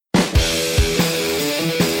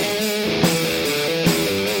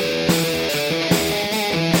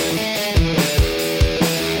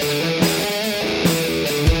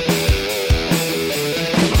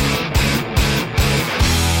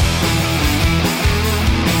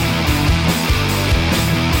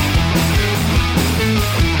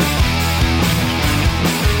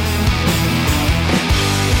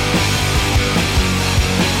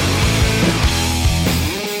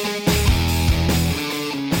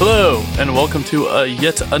Hello, and welcome to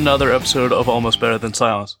yet another episode of Almost Better Than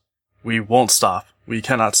Silence. We won't stop. We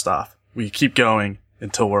cannot stop. We keep going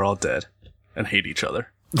until we're all dead and hate each other.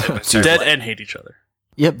 Dead and hate each other.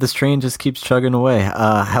 Yep, this train just keeps chugging away.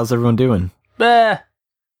 How's everyone doing? That's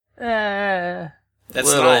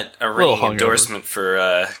not a ringing endorsement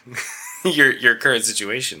for your current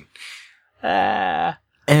situation.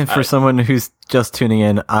 And for someone who's just tuning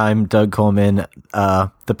in, I'm Doug Coleman.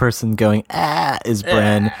 The person going, is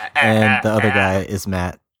Bren, and the other guy is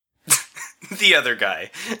Matt. The other guy.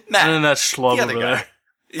 Matt. And then that schlub over there.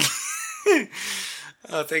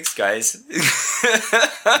 Oh, thanks, guys.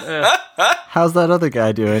 How's that other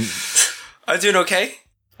guy doing? I'm doing okay.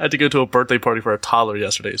 I had to go to a birthday party for a toddler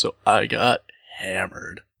yesterday, so I got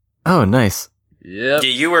hammered. Oh, nice. Yep. Yeah,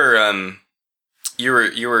 you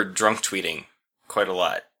were drunk tweeting quite a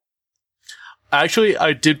lot. Actually,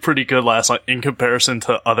 I did pretty good last night in comparison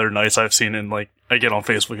to other nights I've seen in, like, I get on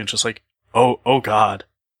Facebook and just like, oh god.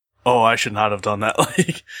 Oh, I should not have done that.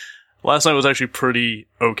 Like, last night was actually pretty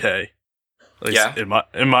okay. At least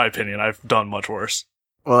in my opinion, I've done much worse.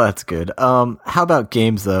 Well, that's good. How about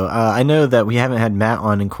games, though? I know that we haven't had Matt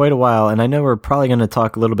on in quite a while, and I know we're probably going to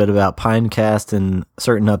talk a little bit about Pinecast and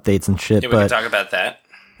certain updates and shit. Yeah, we can talk about that.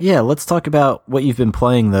 Yeah, let's talk about what you've been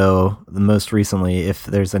playing, though, the most recently, if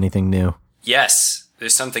there's anything new. Yes,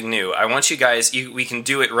 there's something new. I want you guys, we can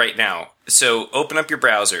do it right now. So open up your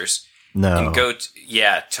browsers. No. And go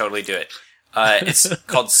yeah, totally do it. It's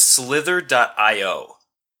called Slither.io.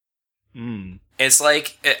 It's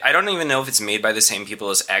like, I don't even know if it's made by the same people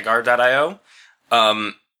as Agar.io.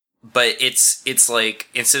 But it's like,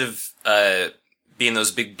 instead of being those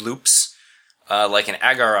big bloops, like an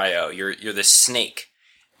Agar.io, you're this snake.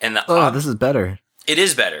 And this is better. It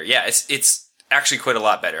is better. Yeah, it's actually quite a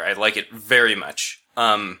lot better. I like it very much.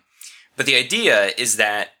 But the idea is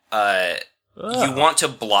that you want to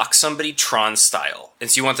block somebody Tron style, and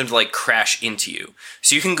so you want them to like crash into you.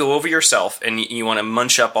 So you can go over yourself, and you want to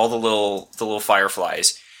munch up all the little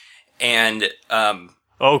fireflies, and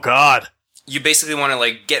oh god, you basically want to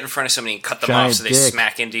like get in front of somebody and cut them Giant off, so they dick.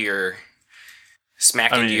 smack into your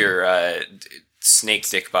snake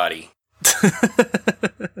dick body.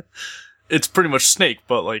 It's pretty much Snake,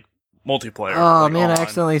 but like multiplayer. Oh, like, man, I online.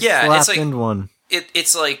 accidentally Yeah, slapped it's like- into one.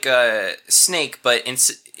 It's like Snake, but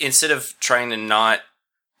instead of trying to not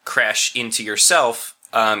crash into yourself,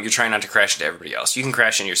 you're trying not to crash into everybody else. You can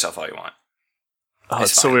crash into yourself all you want. Oh,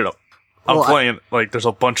 it's so weird. I'm playing, like, there's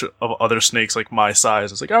a bunch of other snakes, like, my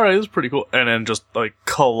size. It's like, alright, this is pretty cool. And then just, like,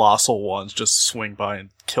 colossal ones just swing by and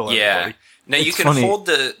kill everybody. Now, you can hold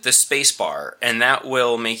the space bar, and that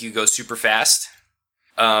will make you go super fast.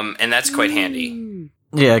 And that's quite handy.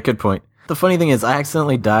 Yeah, good point. The funny thing is, I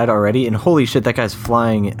accidentally died already, and holy shit, that guy's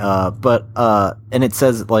flying. And it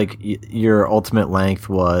says like your ultimate length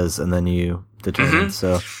was, and then you determined.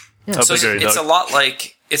 So, yeah. So it's a lot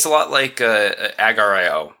like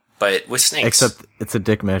Agar.io, but with snakes. Except it's a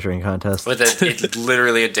dick measuring contest. It's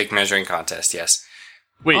literally a dick measuring contest. Yes.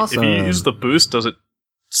 Wait, Awesome. if you use the boost, does it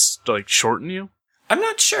like shorten you? I'm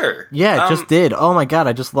not sure. Yeah, it just did. Oh my god,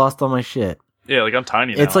 I just lost all my shit. Yeah, like I'm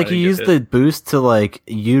tiny now. It's like you use the boost to like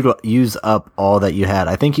use up all that you had.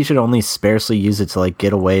 I think you should only sparsely use it to like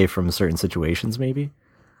get away from certain situations, maybe.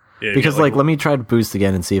 Yeah, Because like let me try to boost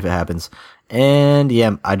again and see if it happens. And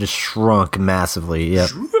yeah, I just shrunk massively.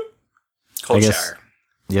 Yep. Cold shower.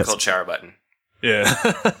 Yep. Cold shower button. Yeah.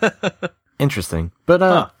 Interesting.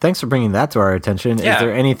 But thanks for bringing that to our attention. Yeah. Is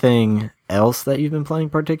there anything else that you've been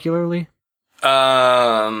playing particularly?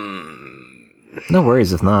 No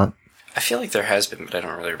worries if not. I feel like there has been, but I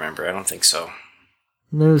don't really remember. I don't think so.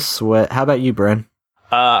 No sweat. How about you, Bren?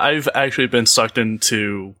 I've actually been sucked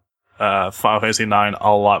into Final Fantasy IX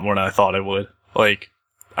a lot more than I thought I would. Like,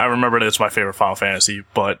 I remember that it's my favorite Final Fantasy,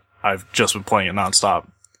 but I've just been playing it nonstop.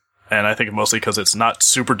 And I think mostly because it's not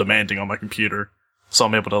super demanding on my computer. So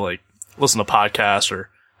I'm able to, like, listen to podcasts or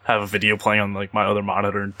have a video playing on, like, my other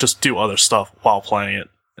monitor and just do other stuff while playing it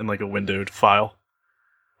in, like, a windowed file.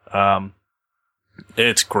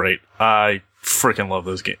 It's great. I freaking love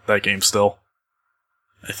that game still.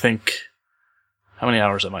 I think... How many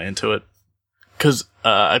hours am I into it? Because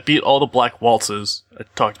I beat all the Black Waltzes. I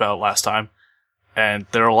talked about it last time. And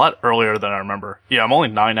they're a lot earlier than I remember. Yeah, I'm only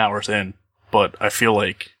 9 hours in, but I feel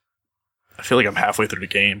like I'm halfway through the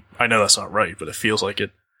game. I know that's not right, but it feels like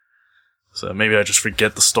it. So maybe I just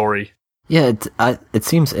forget the story. Yeah, it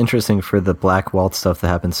seems interesting for the Black Waltz stuff that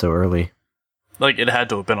happened so early. Like, it had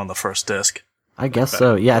to have been on the first disc. I guess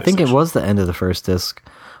so. Yeah, I think it was the end of the first disc.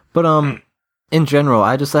 But in general,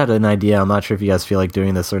 I just had an idea. I'm not sure if you guys feel like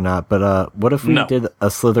doing this or not, but what if we did a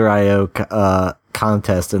Slither.io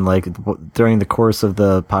contest and like during the course of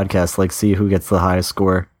the podcast, like see who gets the highest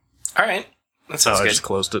score. All right, that sounds I good. just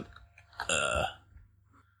closed it.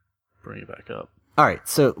 Bring it back up. All right,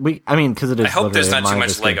 so because it is. I hope there's not too much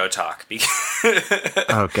just Lego talk.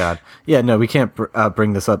 Oh God, yeah, no, we can't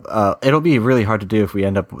bring this up. It'll be really hard to do if we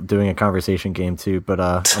end up doing a conversation game too. But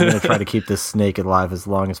I'm gonna try to keep this snake alive as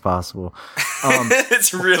long as possible.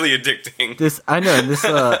 It's really addicting.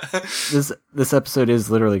 This episode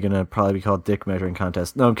is literally gonna probably be called Dick Measuring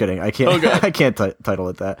Contest. No, I'm kidding. I can't. I can't title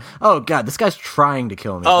it that. Oh God, this guy's trying to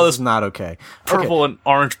kill me. Oh, this is not okay. Purple and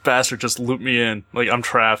orange bastard just looped me in. Like I'm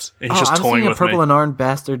trapped, and he's just toying with me. Purple and orange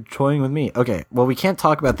bastard toying with me. Okay, well we can't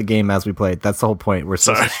talk about the game as we played. That's the whole point. We're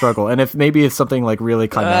supposed to struggle, and if something like really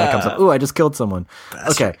climatic comes up, ooh, I just killed someone.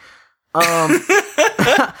 Bastard. Okay.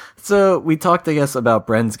 So we talked, I guess, about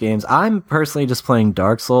Bren's games. I'm personally just playing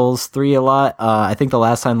Dark Souls 3 a lot. I think the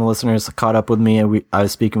last time the listeners caught up with me, I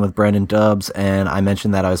was speaking with Brendan Dubs, and I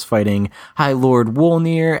mentioned that I was fighting High Lord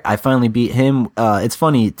Wolnir. I finally beat him. It's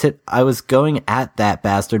funny, I was going at that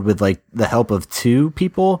bastard with like the help of 2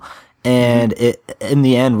 people, and in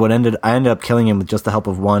the end, I ended up killing him with just the help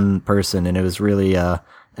of 1 person, and it was really an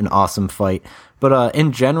awesome fight. But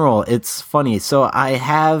in general, it's funny. So I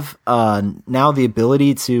have now the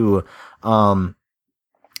ability to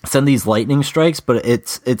send these lightning strikes, but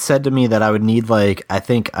it said to me that I would need like I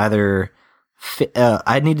think either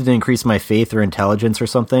I needed to increase my faith or intelligence or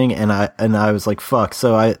something, and I was like fuck.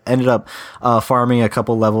 So I ended up farming a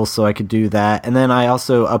couple levels so I could do that, and then I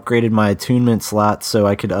also upgraded my attunement slot so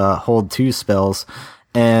I could hold 2 spells,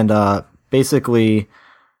 and basically.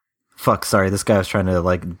 Fuck, sorry, this guy was trying to,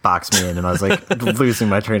 like, box me in, and I was, like, losing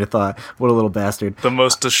my train of thought. What a little bastard. The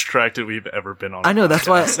most distracted we've ever been on. I know, that's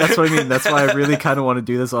what I mean. That's why I really kind of want to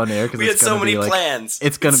do this on air. We had so many plans.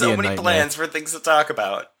 It's going to be a nightmare. So many plans for things to talk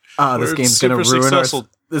about. This game's going to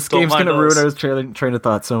ruin our train of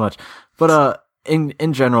thought so much. But,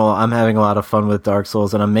 in general, I'm having a lot of fun with Dark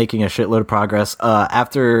Souls, and I'm making a shitload of progress.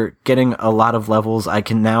 After getting a lot of levels, I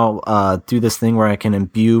can now do this thing where I can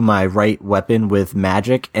imbue my right weapon with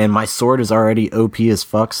magic, and my sword is already OP as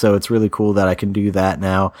fuck, so it's really cool that I can do that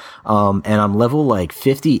now. And I'm level like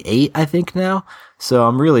 58, I think now. So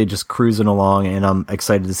I'm really just cruising along, and I'm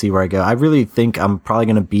excited to see where I go. I really think I'm probably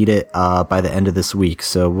going to beat it by the end of this week,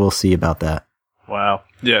 so we'll see about that. Wow.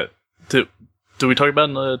 Yeah. Did we talk about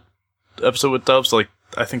in the episode with Dubs, like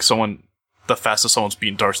I think the fastest someone's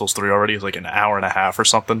beaten Dark Souls 3 already is like an hour and a half or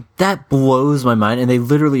something. That blows my mind, and they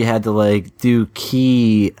literally had to like do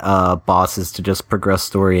key bosses to just progress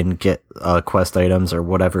story and get quest items or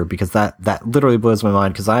whatever, because that literally blows my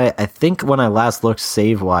mind, because I think when I last looked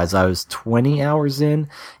save wise I was 20 hours in,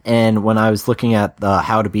 and when I was looking at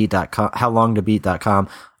howlongtobeat.com,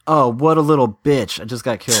 oh what a little bitch, I just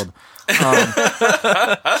got killed.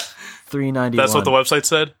 391. That's what the website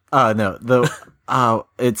said? No.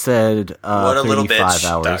 It said 35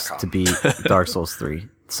 hours to beat Dark Souls 3.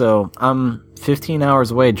 So I'm 15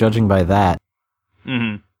 hours away, judging by that.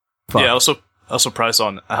 Mm-hmm. Yeah, I was surprised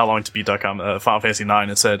on howlongtobeat.com, Final Fantasy 9,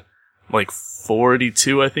 it said like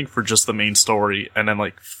 42, I think, for just the main story, and then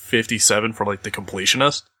like 57 for like the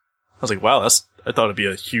completionist. I was like, wow, I thought it'd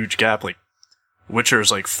be a huge gap. Like,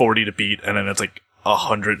 Witcher's like 40 to beat, and then it's like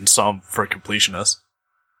 100 and some for completionist.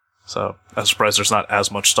 So, I'm surprised there's not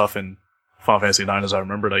as much stuff in Final Fantasy 9 as I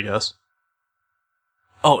remembered, I guess.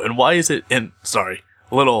 Oh, and why is it sorry,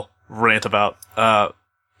 a little rant about,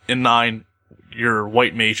 in 9, your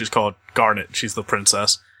white mage is called Garnet, she's the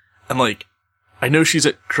princess, and like, I know she's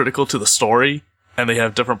critical to the story, and they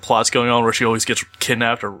have different plots going on where she always gets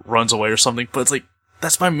kidnapped or runs away or something, but it's like,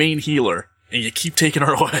 that's my main healer, and you keep taking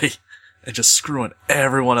her away, and just screwing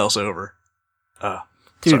everyone else over.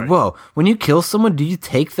 Dude, sorry. Whoa. When you kill someone, do you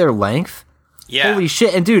take their length? Yeah. Holy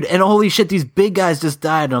shit. And dude, holy shit, these big guys just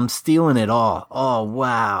died and I'm stealing it all. Oh,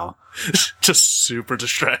 wow. Just super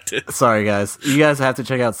distracted. Sorry, guys. You guys have to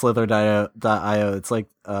check out slither.io. It's like,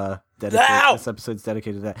 dedicated. Ow! This episode's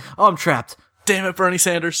dedicated to that. Oh, I'm trapped. Damn it, Bernie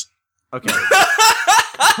Sanders. Okay.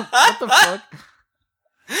 What the fuck?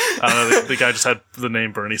 I don't know, the guy just had the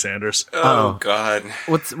name Bernie Sanders. Oh, God.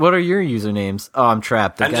 What are your usernames? Oh, I'm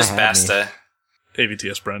trapped. I'm just Basta.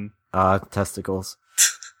 AVTS Brennan. Testicles.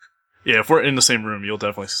 Yeah, if we're in the same room, you'll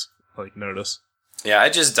definitely like notice. Yeah, I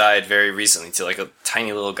just died very recently to like a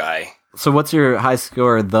tiny little guy. So what's your high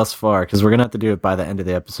score thus far? Because we're gonna have to do it by the end of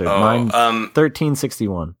the episode. Mine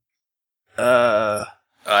 1361. I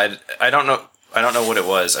don't know. I don't know what it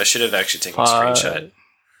was. I should have actually taken a screenshot.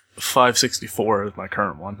 564 is my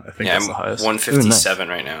current one. I think that's the highest. 157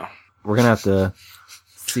 right now. We're gonna have to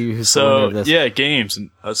See who's the winner of this. Yeah, games and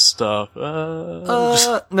stuff.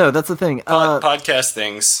 No, that's the thing. Podcast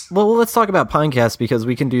things. Well, let's talk about Pinecast because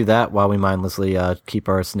we can do that while we mindlessly keep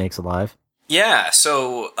our snakes alive. Yeah,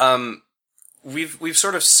 so we've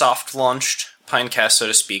sort of soft launched Pinecast, so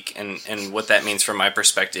to speak, and what that means from my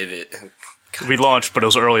perspective. We launched, but it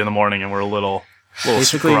was early in the morning, and we're a little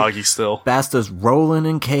Basically, groggy still. Basta's rolling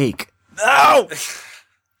in cake. No!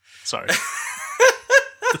 Sorry.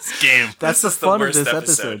 This game. That's the fun of this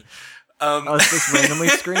episode. Us just randomly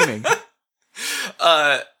screaming.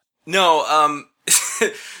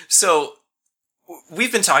 So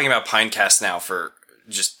we've been talking about Pinecast now for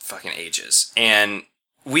just fucking ages, and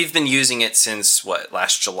we've been using it since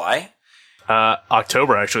last July?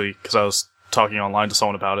 October, actually, because I was talking online to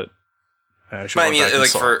someone about it. But I mean, like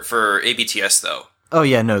for ABTS though. Oh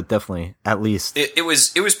yeah, no, definitely. At least it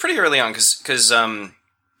was pretty early on because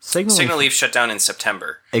Signal Leaf shut down in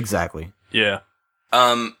September. Exactly. Yeah.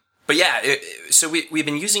 But yeah, so we've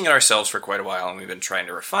been using it ourselves for quite a while, and we've been trying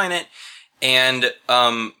to refine it. And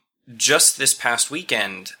just this past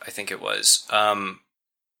weekend, I think it was,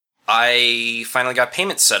 I finally got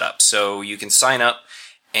payments set up, so you can sign up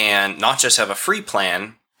and not just have a free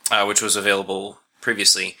plan, which was available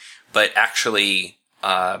previously, but actually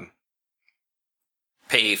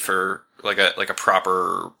pay for like a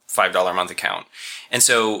proper $5 a month account. And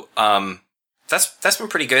so that's been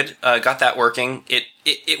pretty good. Got that working.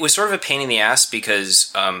 It was sort of a pain in the ass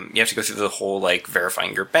because you have to go through the whole like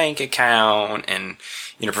verifying your bank account and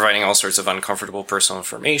providing all sorts of uncomfortable personal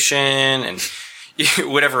information and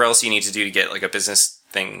whatever else you need to do to get like a business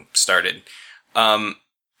thing started.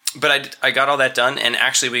 But I got all that done, and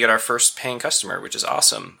actually we got our first paying customer, which is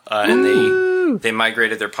awesome. And they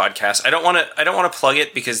migrated their podcast. I don't want to plug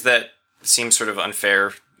it because that seems sort of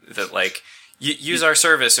unfair. That like use our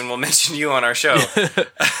service and we'll mention you on our show.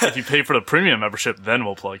 If you pay for the premium membership, then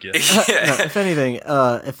we'll plug you. No, if anything,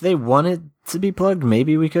 if they wanted to be plugged,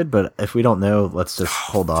 maybe we could. But if we don't know, let's just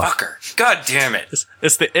hold off. Fucker! God damn it!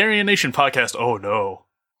 It's the Aryan Nation podcast. Oh no.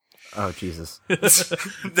 Oh Jesus! We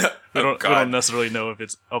don't necessarily know if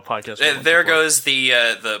it's a podcast. There goes the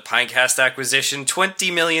Pinecast acquisition.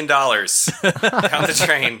 $20 million down the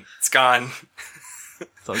drain. It's gone.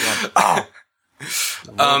 It's all gone.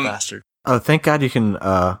 Oh, bastard! Oh, thank God you can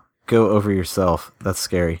go over yourself. That's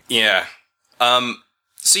scary. Yeah.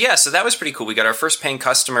 So that was pretty cool. We got our first paying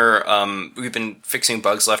customer. We've been fixing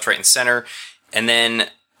bugs left, right, and center, and then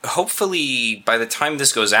hopefully by the time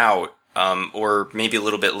this goes out. Or maybe a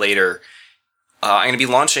little bit later, I'm going to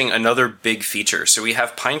be launching another big feature. So we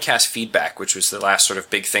have Pinecast feedback, which was the last sort of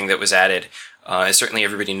big thing that was added. Certainly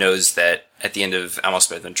everybody knows that at the end of Almost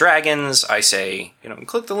Better Than Dragons, I say,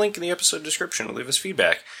 click the link in the episode description and leave us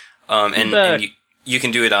feedback. And you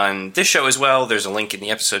can do it on this show as well. There's a link in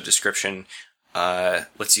the episode description,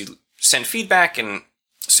 lets you send feedback. And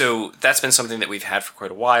so that's been something that we've had for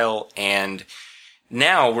quite a while. And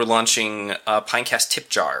now we're launching a Pinecast tip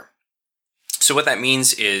jar. So what that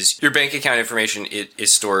means is your bank account information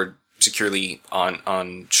is stored securely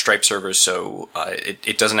on Stripe servers, so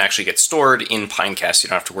it doesn't actually get stored in Pinecast. You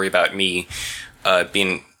don't have to worry about me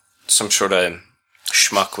being some sort of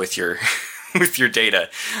schmuck with your with your data,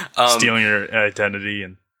 stealing your identity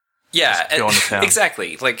and going to town.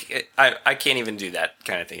 Exactly. Like I can't even do that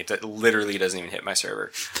kind of thing. It literally doesn't even hit my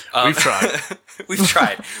server. We've tried. We've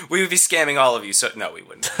tried. We would be scamming all of you. So no, we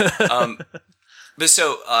wouldn't. But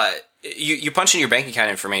so you punch in your bank account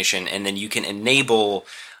information, and then you can enable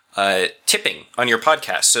tipping on your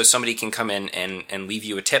podcast. So somebody can come in and leave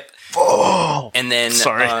you a tip. Oh, and then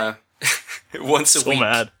once a week,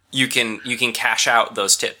 you can cash out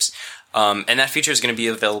those tips. And that feature is going to be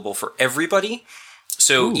available for everybody.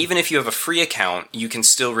 So even if you have a free account, you can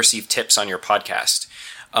still receive tips on your podcast.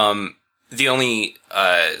 The only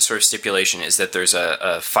sort of stipulation is that there's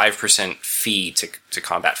a 5% fee to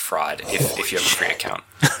combat fraud if you have a free account.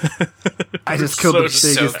 I just killed the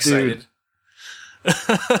biggest dude.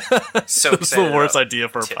 So this is the worst idea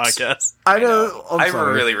for a podcast. I know. I'm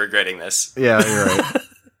really regretting this. Yeah, you're right.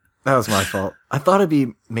 That was my fault. I thought it'd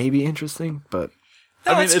be maybe interesting, but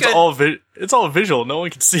no, I mean it's all visual. No one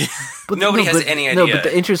can see. But nobody has any idea. No, but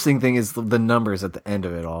the interesting thing is the numbers at the end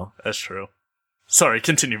of it all. That's true. Sorry,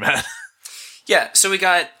 continue, Matt. Yeah, so we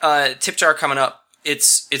got Tip Jar coming up.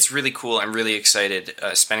 It's really cool. I'm really excited.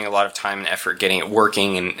 Spending a lot of time and effort getting it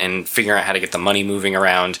working and figuring out how to get the money moving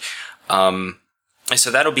around.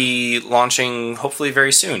 So that'll be launching hopefully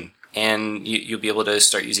very soon, and you'll be able to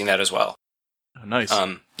start using that as well. Oh, nice.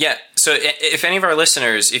 Yeah. So if any of our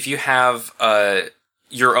listeners, if you have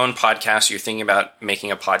your own podcast, or you're thinking about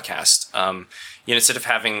making a podcast, instead of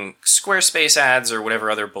having Squarespace ads or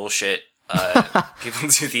whatever other bullshit. people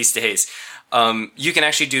do these days. You can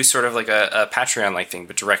actually do sort of like a Patreon-like thing,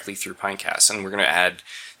 but directly through Pinecast. And we're going to add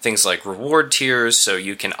things like reward tiers, so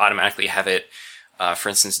you can automatically have it, for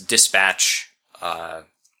instance, dispatch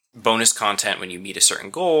bonus content when you meet a certain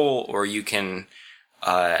goal, or you can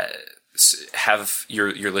have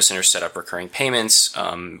your listeners set up recurring payments.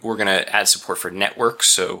 We're going to add support for networks.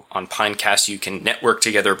 So on Pinecast, you can network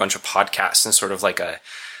together a bunch of podcasts in sort of like a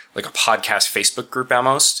podcast Facebook group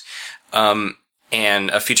almost. And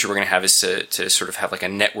a feature we're going to have is to sort of have like a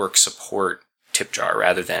network support tip jar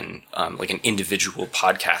rather than like an individual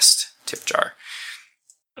podcast tip jar.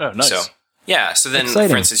 Oh, nice. So, yeah. So then, Exciting.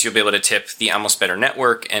 for instance, you'll be able to tip the Almost Better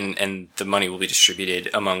Network, and the money will be distributed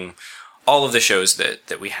among all of the shows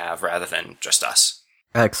that we have rather than just us.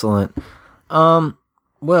 Excellent.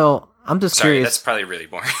 Well, I'm just Sorry, curious. that's probably really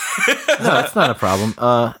boring. No, it's not a problem.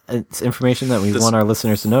 It's information that we want our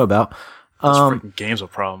listeners to know about. This freaking game's a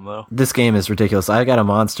problem, though. This game is ridiculous. I got a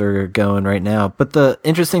monster going right now. But the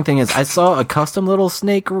interesting thing is I saw a custom little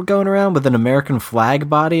snake going around with an American flag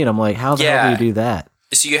body, and I'm like, how the hell do you do that?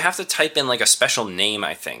 So you have to type in like a special name,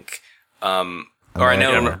 I think. Or I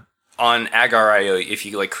know yeah. on Agar.io, if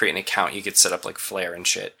you like create an account, you could set up like Flare and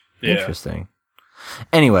shit. Yeah. Interesting.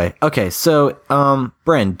 Anyway, okay, so,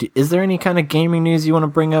 Bren, is there any kind of gaming news you want to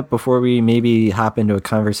bring up before we maybe hop into a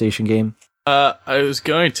conversation game? I was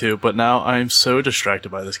going to, but now I'm so distracted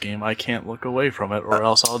by this game, I can't look away from it, or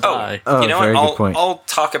else I'll die. Oh, You know very what? good point. I'll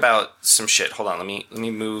talk about some shit. Hold on, let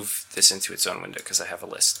me move this into its own window because I have a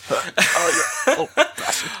list. But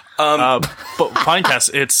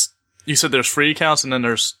Pinecast, you said there's free accounts, and then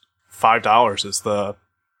there's $5 is the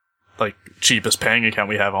like cheapest paying account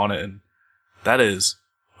we have on it, and that is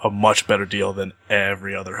a much better deal than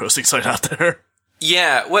every other hosting site out there.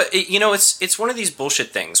 Yeah, well, it's one of these bullshit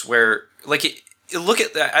things where, like, look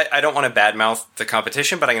at that. I don't want to badmouth the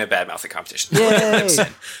competition, but I'm going to badmouth the competition. Yay!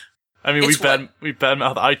 I mean, we It's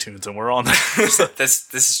badmouth iTunes, and we're on there.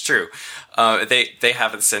 This is true. They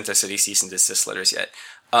haven't sent us any cease and desist letters yet.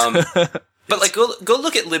 But like, go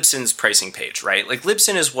look at Libsyn's pricing page, right? Like,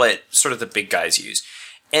 Libsyn is what sort of the big guys use,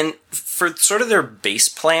 and for sort of their base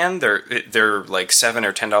plan, their like $7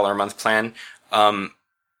 or $10 a month plan,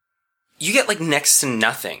 you get like next to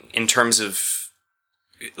nothing in terms of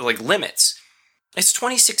like limits. It's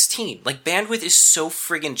 2016. Like, bandwidth is so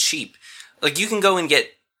friggin' cheap. Like, you can go and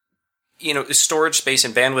get, storage space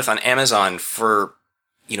and bandwidth on Amazon for,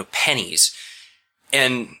 pennies.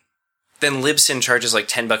 And then Libsyn charges like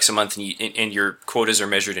 $10 a month and your quotas are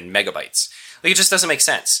measured in megabytes. Like, it just doesn't make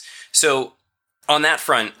sense. So on that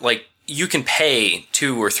front, like, you can pay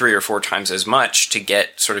 2 or 3 or 4 times as much to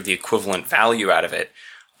get sort of the equivalent value out of it.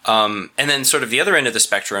 And then sort of the other end of the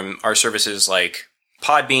spectrum are services like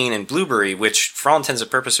Podbean and Blueberry, which for all intents and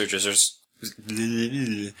purposes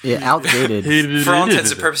outdated. for all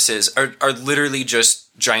intents and purposes are literally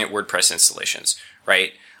just giant WordPress installations,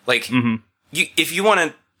 right? Like, if you want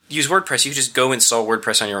to use WordPress, you just go install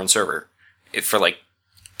WordPress on your own server for like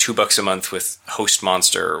 $2 a month with Host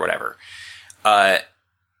Monster or whatever. But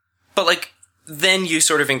like, then you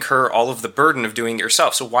sort of incur all of the burden of doing it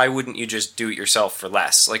yourself. So why wouldn't you just do it yourself for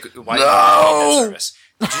less? Like, why do you pay that service?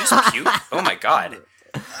 Did you just puke? Oh my god.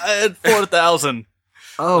 I had 4,000.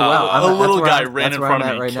 Oh, wow. A little guy ran in front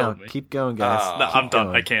of me right and now. killed me. Keep going, guys. No, Keep I'm done.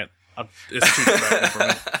 going. I can't. It's too distracting for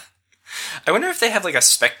me. I wonder if they have like a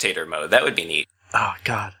spectator mode. That would be neat. Oh,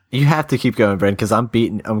 God. You have to keep going, Brent, because I'm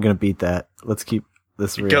going to beat that. Let's keep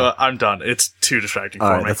this real. Go, I'm done. It's too distracting All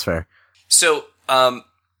for right, me. that's fair. So,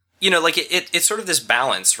 like it's sort of this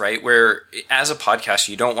balance, right? Where as a podcast,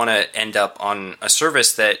 you don't want to end up on a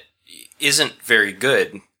service that isn't very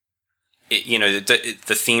good.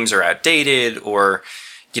 The themes are outdated, or,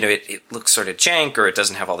 it looks sort of jank, or it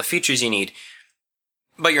doesn't have all the features you need.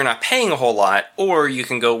 But you're not paying a whole lot, or you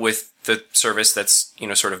can go with the service that's,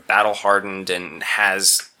 sort of battle hardened and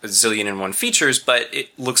has a zillion and one features, but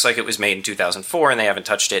it looks like it was made in 2004 and they haven't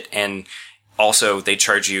touched it. And also they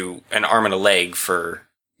charge you an arm and a leg for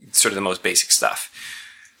sort of the most basic stuff.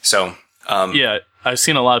 So, yeah, I've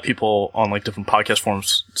seen a lot of people on like different podcast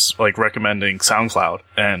forums like recommending SoundCloud,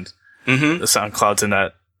 and the SoundCloud's in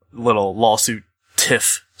that little lawsuit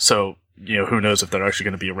tiff. So, who knows if they're actually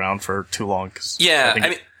going to be around for too long. 'Cause yeah, I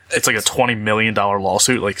mean, it's like a $20 million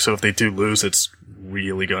lawsuit. Like, so if they do lose, it's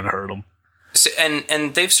really going to hurt them. So,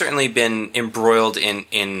 and they've certainly been embroiled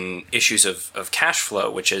in issues of cash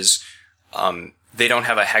flow, which is, they don't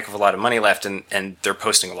have a heck of a lot of money left, and they're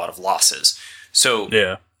posting a lot of losses. So,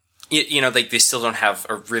 Yeah. like they still don't have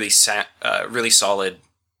a really solid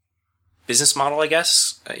business model, I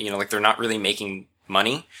guess. Like they're not really making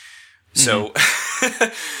money. So,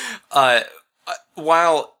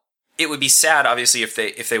 while it would be sad, obviously, if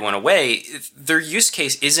they went away. Their use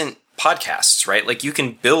case isn't podcasts, right? Like, you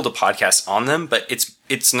can build a podcast on them, but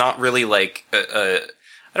it's not really like I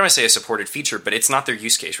don't want to say a supported feature, but it's not their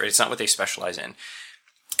use case, right? It's not what they specialize in.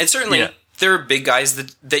 And certainly there are big guys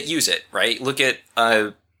that use it, right? Look at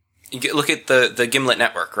the Gimlet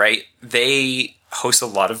network, right? They host a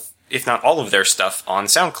lot of, if not all of their stuff on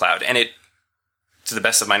SoundCloud, and it, to the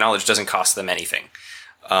best of my knowledge, doesn't cost them anything,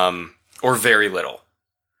 or very little.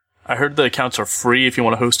 I heard the accounts are free if you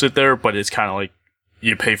want to host it there, but it's kind of like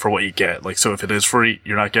you pay for what you get. Like, so if it is free,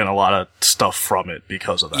 you're not getting a lot of stuff from it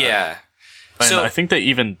because of that. Yeah. And So I think they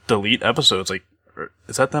even delete episodes. Like,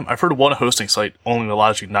 is that them? I've heard one hosting site only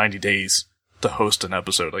allows you 90 days to host an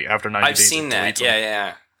episode. Like, after 90 I've days, seen it that. deletes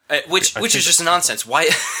them. Yeah. Which think is just nonsense. Why?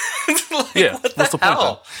 Like, Yeah, what what's the point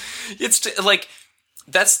hell? It's like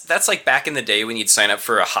that's like back in the day when you'd sign up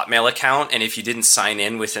for a Hotmail account, and if you didn't sign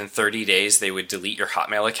in within 30 days, they would delete your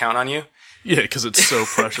Hotmail account on you. Yeah, because it's so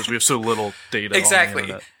precious. We have so little data. Exactly. On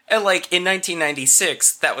the internet. And like in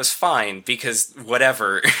 1996, that was fine because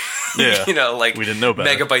whatever. Yeah. You know, like We didn't know better.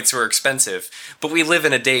 megabytes were expensive. But we live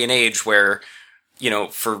in a day and age where, you know,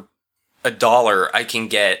 for $1 I can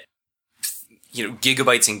get, you know,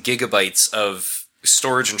 gigabytes and gigabytes of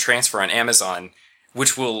storage and transfer on Amazon,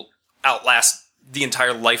 which will outlast the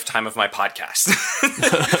entire lifetime of my podcast.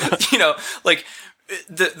 You know, like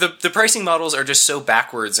the pricing models are just so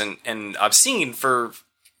backwards and obscene for,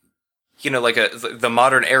 you know, like the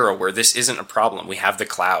modern era where this isn't a problem. We have the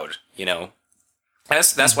cloud, you know.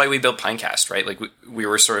 That's why we built Pinecast, right? Like we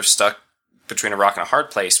were sort of stuck between a rock and a hard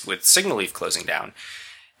place with Signal Leaf closing down.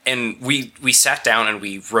 And we sat down and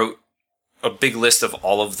we wrote a big list of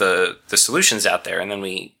all of the solutions out there, and then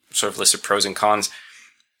we sort of listed pros and cons.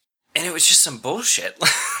 And it was just some bullshit.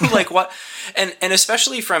 Like what? And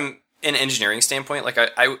especially from an engineering standpoint, like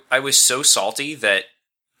I was so salty that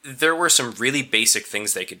there were some really basic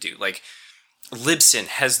things they could do. Like Libsyn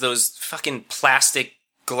has those fucking plastic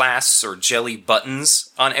glass or jelly buttons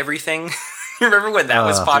on everything. Remember when that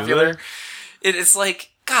was popular? It's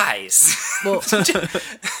like, guys, Well,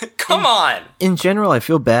 come on. in general, I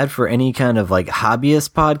feel bad for any kind of like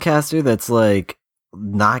hobbyist podcaster that's like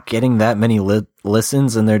not getting that many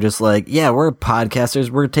listens, and they're just like, yeah, we're podcasters,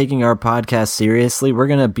 we're taking our podcast seriously, we're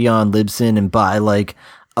gonna be on Libsyn and buy like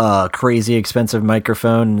a crazy expensive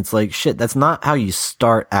microphone. And it's like, shit, that's not how you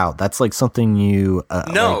start out. That's like something you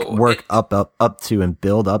work up to and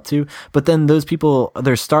build up to. But then those people,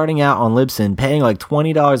 they're starting out on Libsyn paying like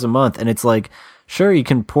 $20 a month, and it's like, sure, you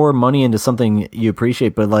can pour money into something you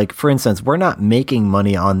appreciate, but like, for instance, we're not making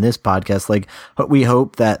money on this podcast. Like, we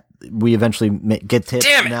hope that we eventually get tips.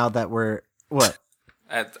 Damn it. Now that we're what?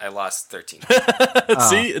 I lost 13.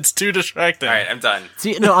 See, it's too distracting. All right, I'm done.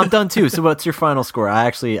 See, no, I'm done too. So what's your final score?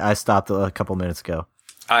 I stopped a couple minutes ago.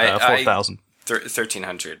 4,000.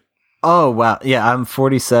 1,300. Oh wow, yeah, I'm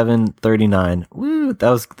 47-39. Woo,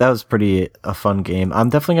 that was pretty a fun game. I'm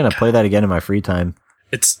definitely gonna play that again in my free time.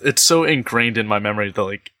 It's so ingrained in my memory that,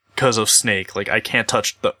 like, because of Snake, like, I can't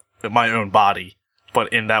touch my own body,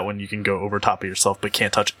 but in that one you can go over top of yourself, but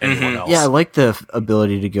can't touch anyone else. Yeah, I like the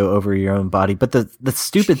ability to go over your own body, but the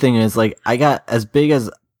stupid thing is, like, I got as big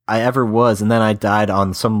as I ever was, and then I died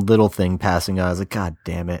on some little thing passing on. I was like, God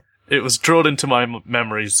damn it! It was drilled into my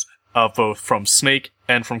memories, both from Snake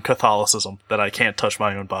and from Catholicism, that I can't touch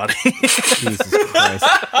my own body. Jesus Christ.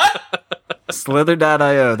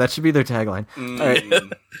 Slither.io. That should be their tagline. All right.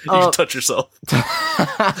 You can touch yourself.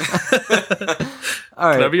 All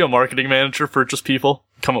right. Can I be a marketing manager for just people?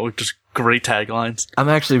 Come up with just great taglines. I'm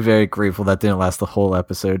actually very grateful that didn't last the whole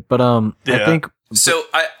episode. But I Yeah. think So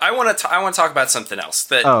I want to talk about something else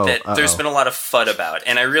that there's been a lot of FUD about,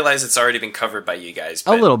 and I realize it's already been covered by you guys.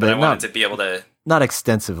 But, a little bit. But I wanted to be able to. Not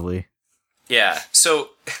extensively. Yeah. So,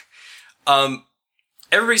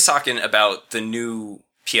 everybody's talking about the new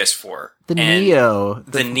PS4, The and Neo.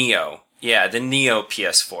 the Neo. Yeah, the Neo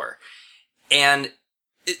PS4, and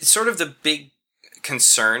it's sort of the big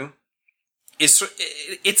concern. It's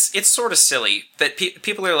sort of silly that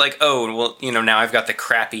people are like, oh, well, you know, now I've got the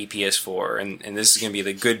crappy PS4 and this is going to be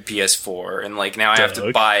the good PS4, and like now I have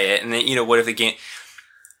to buy it, and then, you know, what if the game?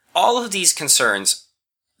 All of these concerns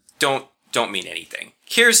don't mean anything.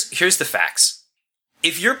 Here's the facts.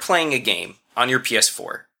 If you're playing a game on your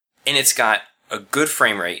PS4 and it's got a good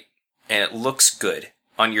frame rate and it looks good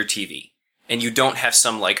on your TV, and you don't have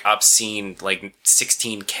some like obscene like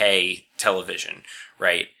 16K television,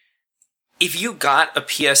 right? If you got a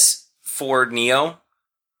PS4 Neo,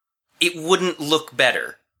 it wouldn't look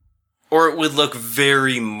better. Or it would look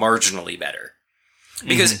very marginally better.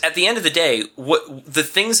 Because at the end of the day, what the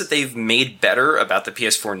things that they've made better about the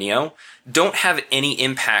PS4 Neo don't have any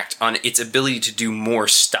impact on its ability to do more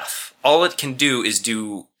stuff. All it can do is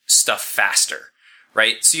do stuff faster,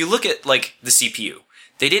 right? So you look at, like, the CPU.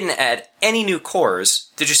 They didn't add any new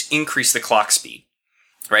cores to just increase the clock speed,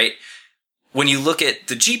 right? When you look at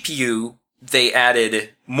the GPU, they added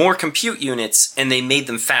more compute units and they made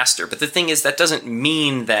them faster. But the thing is, that doesn't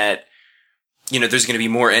mean that, you know, there's going to be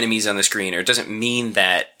more enemies on the screen, or it doesn't mean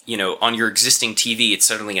that, you know, on your existing TV, it's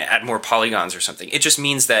suddenly going to add more polygons or something. It just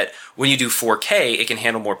means that when you do 4K, it can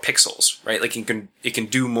handle more pixels, right? Like it can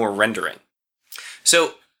do more rendering.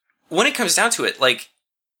 So when it comes down to it, like,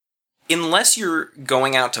 unless you're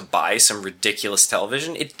going out to buy some ridiculous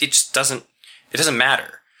television, it just doesn't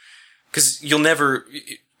matter. Because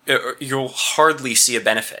you'll hardly see a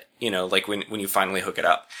benefit, you know, like when you finally hook it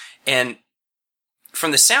up. And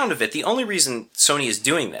from the sound of it, the only reason Sony is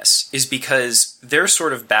doing this is because they're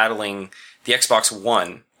sort of battling the Xbox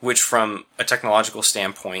One, which from a technological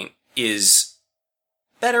standpoint is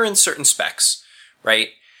better in certain specs, right?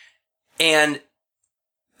 And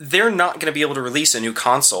they're not going to be able to release a new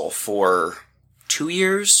console for 2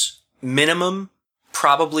 years minimum,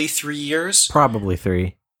 probably 3 years. Probably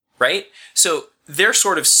 3. Right? So they're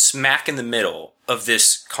sort of smack in the middle of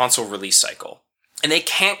this console release cycle, and they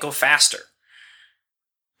can't go faster.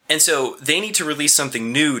 And so they need to release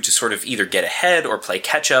something new to sort of either get ahead or play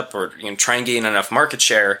catch up, or, you know, try and gain enough market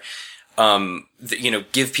share, you know,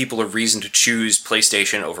 give people a reason to choose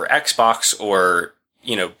PlayStation over Xbox, or,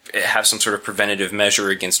 you know, have some sort of preventative measure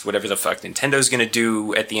against whatever the fuck Nintendo's going to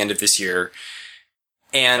do at the end of this year.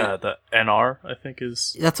 And the NR, I think,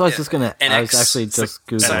 is... That's what I was just going to... I was actually just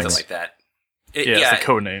Googling something like that. It's the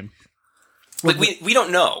code name. Like, we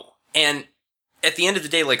don't know. And at the end of the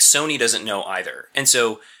day, like, Sony doesn't know either. And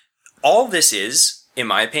so all this is, in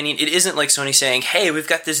my opinion, it isn't like Sony saying, hey, we've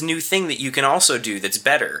got this new thing that you can also do that's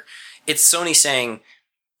better. It's Sony saying,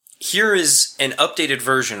 here is an updated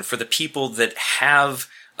version for the people that have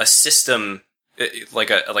a system, like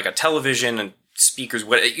a television and speakers,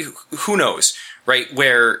 who knows, right?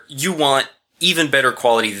 Where you want even better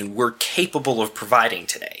quality than we're capable of providing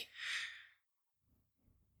today.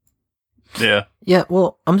 Yeah. Yeah,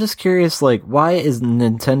 well, I'm just curious, like, why is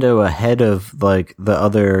Nintendo ahead of, like, the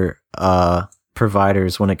other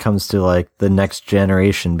providers when it comes to, like, the next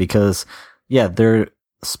generation? Because, yeah, they're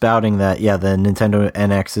spouting that, yeah, the Nintendo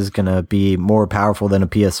NX is gonna be more powerful than a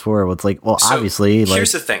PS4. Well, it's like, well, so obviously, like...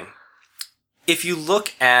 Here's the thing. If you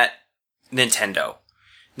look at Nintendo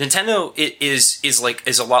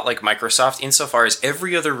is a lot like Microsoft insofar as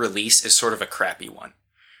every other release is sort of a crappy one,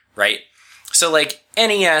 right? So, like,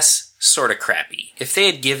 NES... sort of crappy. If they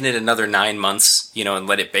had given it another 9 months, you know, and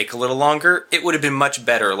let it bake a little longer, it would have been much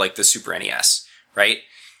better, like the Super NES, right?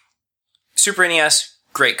 Super NES,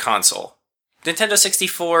 great console. Nintendo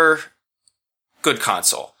 64, good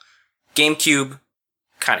console. GameCube,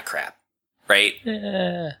 kind of crap, right?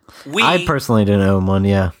 Wii, I personally didn't own one,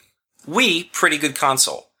 yeah. Wii, pretty good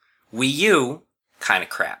console. Wii U, kind of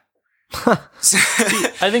crap.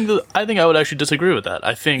 I think I would actually disagree with that.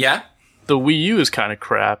 I think the Wii U is kind of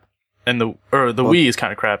crap. And the Wii is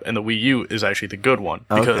kind of crap, and the Wii U is actually the good one,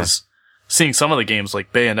 because seeing some of the games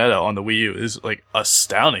like Bayonetta on the Wii U is like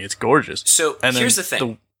astounding. It's gorgeous. So here's the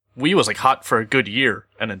thing: the Wii was like hot for a good year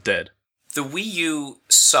and then dead. The Wii U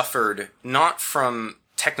suffered not from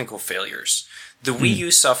technical failures. The Wii U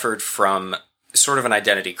suffered from sort of an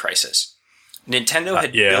identity crisis. Nintendo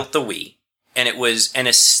had built the Wii, and it was an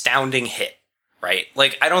astounding hit. Right?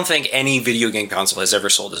 Like, I don't think any video game console has ever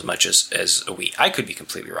sold as much as a Wii. I could be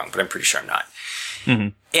completely wrong, but I'm pretty sure I'm not. Mm-hmm.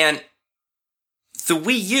 And the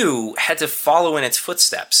Wii U had to follow in its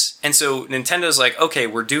footsteps. And so Nintendo's like, okay,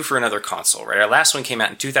 we're due for another console, right? Our last one came out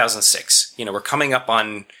in 2006. You know, we're coming up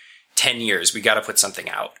on 10 years. We got to put something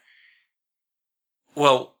out.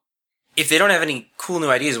 Well, if they don't have any cool new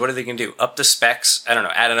ideas, what are they going to do? Up the specs? I don't know.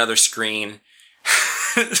 Add another screen?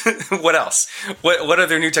 What else? What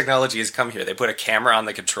other new technology has come here? They put a camera on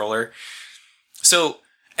the controller. So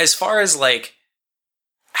as far as like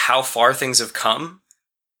how far things have come,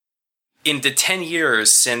 in the 10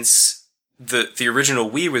 years since the original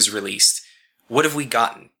Wii was released, what have we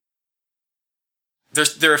gotten?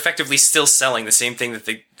 They're effectively still selling the same thing that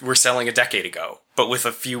they were selling a decade ago, but with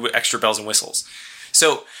a few extra bells and whistles.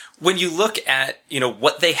 So when you look at, you know,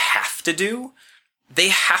 what they have to do, they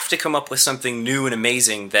have to come up with something new and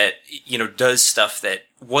amazing that, you know, does stuff that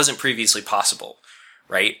wasn't previously possible,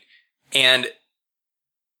 right? And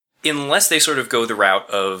unless they sort of go the route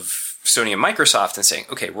of Sony and Microsoft and saying,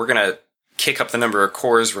 okay, we're going to kick up the number of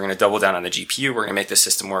cores. We're going to double down on the GPU. We're going to make the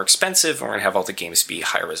system more expensive. And we're going to have all the games be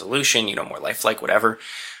higher resolution, more lifelike, whatever.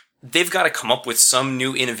 They've got to come up with some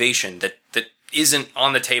new innovation that isn't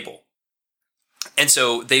on the table. And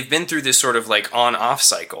so they've been through this sort of like on-off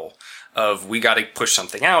cycle of we got to push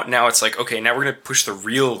something out. Now it's like, okay, now we're going to push the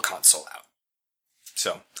real console out.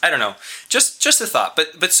 So I don't know, just a thought,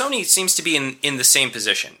 but Sony seems to be in the same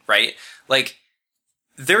position, right? Like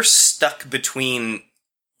they're stuck between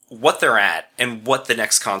what they're at and what the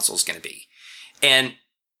next console is going to be. And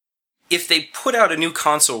if they put out a new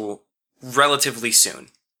console relatively soon,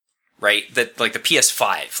 right? That like the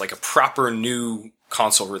PS5, like a proper new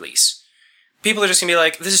console release, people are just gonna be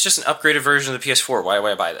like, this is just an upgraded version of the PS4. Why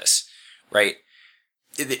would I buy this? Right?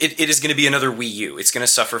 It is going to be another Wii U. It's going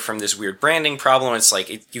to suffer from this weird branding problem. It's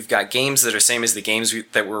like you've got games that are same as the games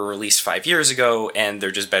that were released 5 years ago, and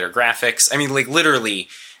they're just better graphics. I mean, like literally,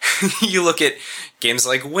 you look at games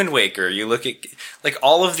like Wind Waker. You look at like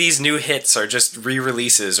all of these new hits are just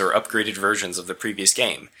re-releases or upgraded versions of the previous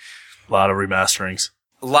game. A lot of remasterings.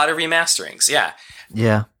 Yeah.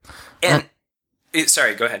 Yeah. And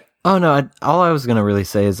sorry, go ahead. Oh no! All I was gonna really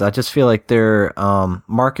say is I just feel like they're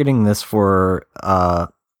marketing this for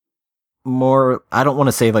more. I don't want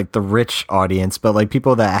to say like the rich audience, but like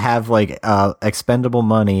people that have like expendable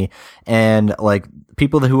money and like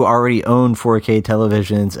people who already own 4K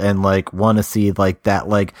televisions and like want to see like that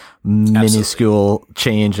like minuscule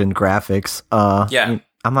change in graphics. Yeah,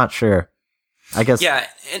 I'm not sure. I guess. Yeah,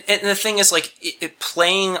 and the thing is like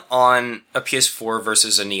playing on a PS4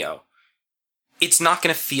 versus a Neo. It's not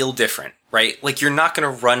going to feel different, right? Like, you're not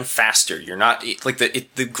going to run faster. You're not, like, the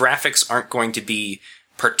graphics aren't going to be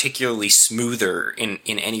particularly smoother in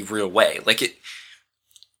any real way. Like,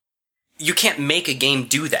 you can't make a game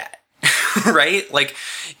do that, right? Like,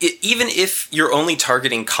 even if you're only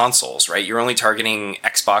targeting consoles, right? You're only targeting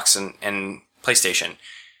Xbox and PlayStation.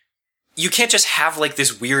 You can't just have, like,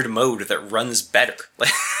 this weird mode that runs better. Like,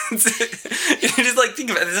 just, like, think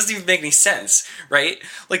about it. It doesn't even make any sense, right?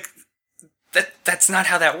 Like, that's not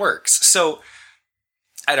how that works. So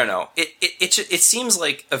I don't know. It seems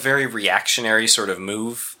like a very reactionary sort of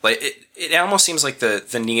move. Like it almost seems like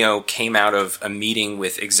the Neo came out of a meeting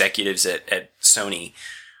with executives at Sony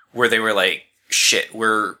where they were like, shit,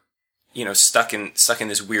 we're stuck in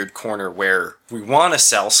this weird corner where we want to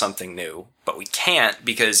sell something new, but we can't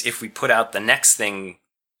because if we put out the next thing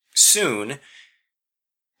soon,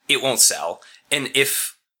 it won't sell. And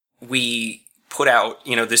if we put out,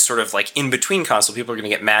 this sort of like in-between console, people are going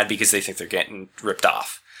to get mad because they think they're getting ripped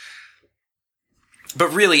off. But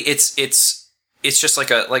really, it's just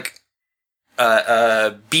like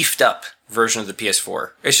a beefed up version of the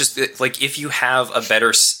PS4. It's just like if you have a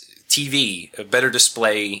better TV, a better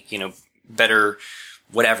display, better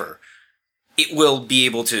whatever, it will be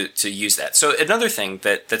able to use that. So another thing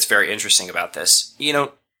that's very interesting about this,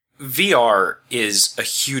 VR is a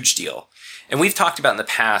huge deal. And we've talked about in the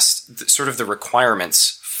past sort of the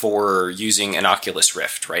requirements for using an Oculus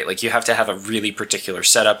Rift, right? Like you have to have a really particular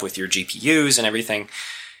setup with your GPUs and everything.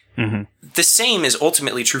 Mm-hmm. The same is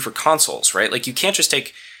ultimately true for consoles, right? Like you can't just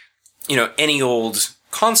take, any old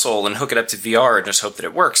console and hook it up to VR and just hope that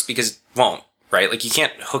it works because it won't, right? Like you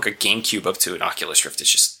can't hook a GameCube up to an Oculus Rift.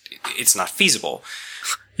 It's not feasible.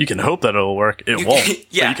 You can hope that it'll work. It won't.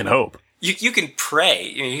 Yeah. But you can hope. You can pray.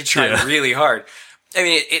 You can try really hard. I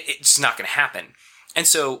mean, it's not going to happen. And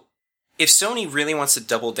so if Sony really wants to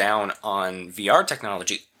double down on VR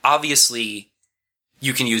technology, obviously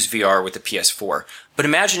you can use VR with the PS4. But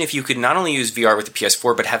imagine if you could not only use VR with the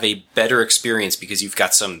PS4, but have a better experience because you've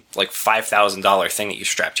got some like $5,000 thing that you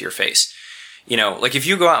strap to your face. Like if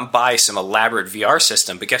you go out and buy some elaborate VR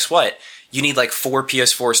system, but guess what? You need like 4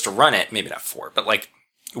 PS4s to run it. Maybe not 4, but like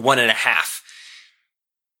 1.5.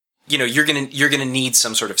 You're gonna need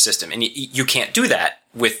some sort of system, and you can't do that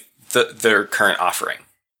with their current offering.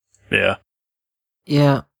 Yeah.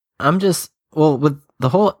 Yeah, with the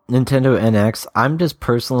whole Nintendo NX, I'm just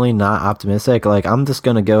personally not optimistic. Like, I'm just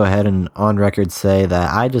gonna go ahead and on record say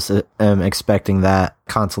that I just am expecting that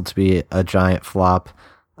console to be a giant flop.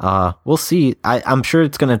 We'll see. I'm sure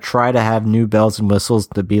it's gonna try to have new bells and whistles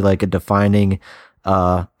to be like a defining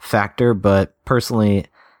factor, but personally,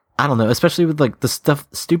 I don't know, especially with like the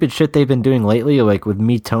stupid shit they've been doing lately, like with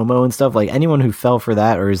Miitomo and stuff. Like anyone who fell for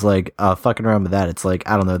that or is like fucking around with that, it's like,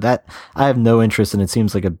 I don't know, that I have no interest in. It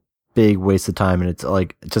seems like a big waste of time, and it's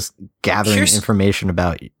like just gathering information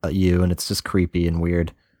about you, and it's just creepy and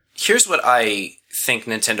weird. Here's what I think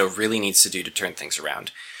Nintendo really needs to do to turn things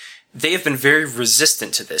around. They have been very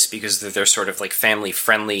resistant to this because of their sort of like family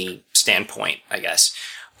friendly standpoint, I guess.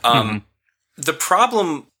 The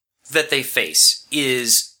problem that they face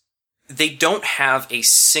is they don't have a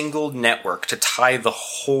single network to tie the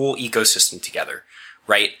whole ecosystem together,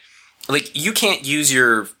 right? Like, you can't use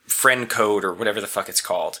your friend code or whatever the fuck it's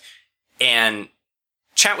called and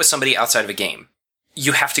chat with somebody outside of a game.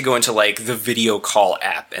 You have to go into, like, the video call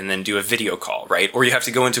app and then do a video call, right? Or you have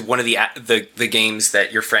to go into one of the games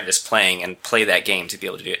that your friend is playing and play that game to be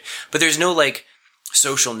able to do it. But there's no, like,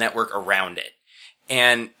 social network around it.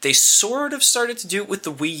 And they sort of started to do it with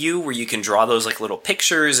the Wii U, where you can draw those, like, little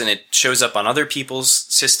pictures and it shows up on other people's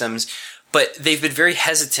systems. But they've been very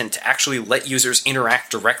hesitant to actually let users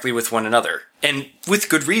interact directly with one another. And with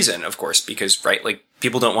good reason, of course, because, right, like,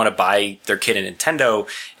 people don't want to buy their kid a Nintendo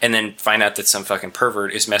and then find out that some fucking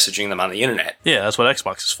pervert is messaging them on the internet. Yeah, that's what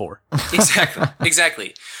Xbox is for.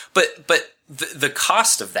 Exactly. But the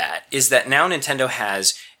cost of that is that now Nintendo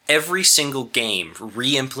has every single game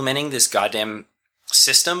re-implementing this goddamn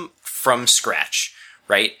system from scratch,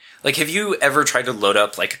 right? Like, have you ever tried to load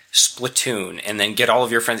up, like, Splatoon and then get all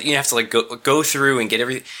of your friends? You have to, like, go through and get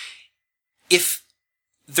everything. If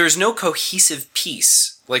there's no cohesive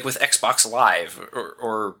piece, like with Xbox Live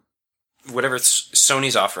or whatever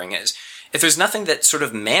Sony's offering is, if there's nothing that sort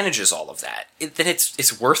of manages all of that, then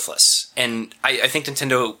it's worthless. And I think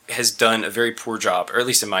Nintendo has done a very poor job, or at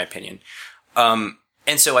least in my opinion.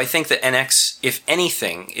 And so I think that NX, if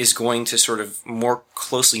anything, is going to sort of more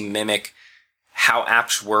closely mimic how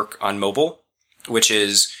apps work on mobile, which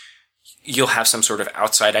is you'll have some sort of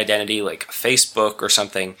outside identity like Facebook or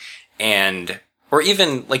something, or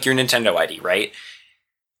even like your Nintendo ID, right?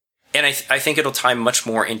 And I think it'll tie much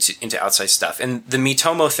more into outside stuff. And the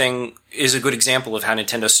Miitomo thing is a good example of how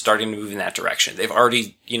Nintendo's starting to move in that direction. They've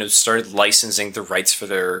already, started licensing the rights for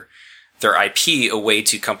their IP away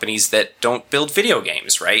to companies that don't build video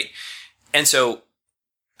games, right? And so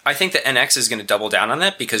I think that NX is going to double down on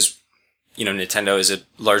that because, Nintendo is a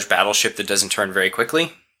large battleship that doesn't turn very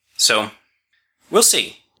quickly. So we'll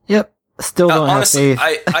see. Yep. Still don't honestly, have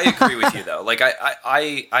faith. I agree with you though. Like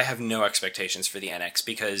I have no expectations for the NX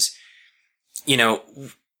because,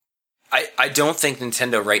 I don't think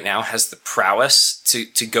Nintendo right now has the prowess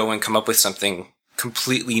to go and come up with something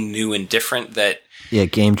completely new and different that... Yeah,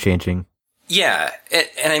 game changing. Yeah.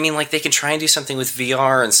 And I mean, like, they can try and do something with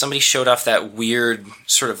VR, and somebody showed off that weird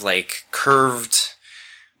sort of like curved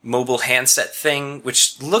mobile handset thing,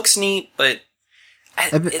 which looks neat, but...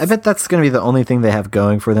 I bet that's going to be the only thing they have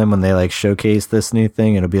going for them when they like showcase this new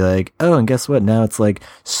thing. It'll be like, oh, and guess what? Now it's like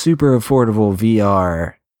super affordable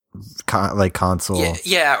VR console.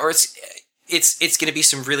 Yeah, or it's going to be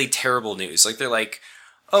some really terrible news. Like they're like,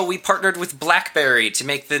 oh, we partnered with BlackBerry to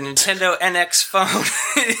make the Nintendo NX phone,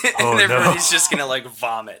 and everybody's just going to like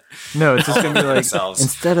vomit. No, it's just going to be like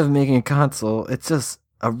instead of making a console, it's just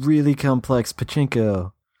a really complex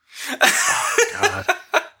pachinko. Oh, God.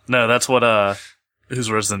 No, that's what who's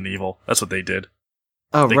Resident Evil? That's what they did.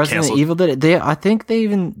 Oh, Resident Evil did it. I think they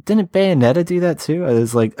even didn't Bayonetta do that too. It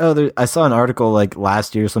was like, I saw an article like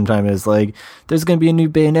last year sometime. It was like, there's going to be a new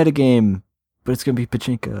Bayonetta game, but it's going to be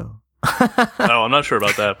pachinko. Oh, I'm not sure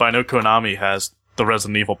about that, but I know Konami has the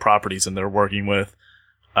Resident Evil properties, and they're working with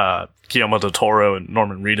Guillermo del Toro and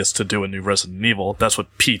Norman Reedus to do a new Resident Evil. That's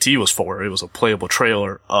what PT was for. It was a playable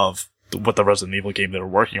trailer of what the Resident Evil game they were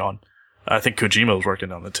working on. I think Kojima was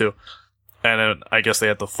working on it too. And then I guess they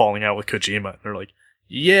had the falling out with Kojima. They're like,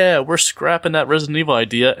 yeah, we're scrapping that Resident Evil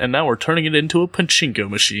idea, and now we're turning it into a pachinko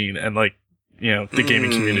machine. And like, the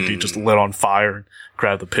gaming community just lit on fire and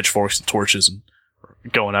grabbed the pitchforks and torches and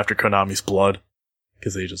going after Konami's blood.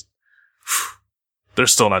 Because they're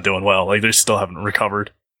still not doing well. Like, they still haven't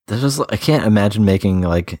recovered. I can't imagine making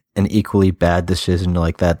like an equally bad decision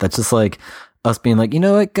like that. That's just like us being like, you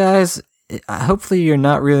know what, guys? Hopefully you're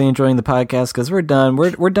not really enjoying the podcast because we're done.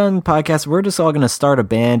 We're done podcasting. We're just all going to start a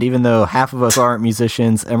band, even though half of us aren't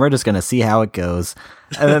musicians, and we're just going to see how it goes.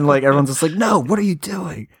 And then like everyone's just like, no, what are you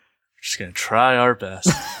doing? We're just going to try our best.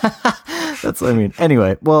 That's what I mean.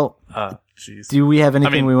 Anyway, well, do we have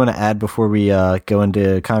anything we want to add before we go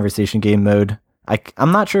into conversation game mode?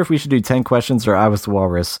 I'm not sure if we should do 10 questions or I Was the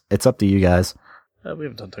Walrus. It's up to you guys. We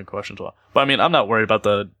haven't done 10 questions. But I mean, I'm not worried about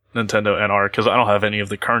the Nintendo NR because I don't have any of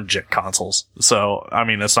the current gen consoles. So, I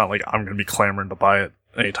mean, it's not like I'm going to be clamoring to buy it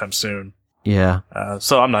anytime soon. Yeah.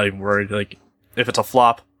 So I'm not even worried. Like, if it's a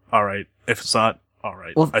flop, all right. If it's not, all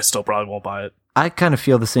right. Well, I still probably won't buy it. I kind of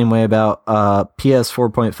feel the same way about PS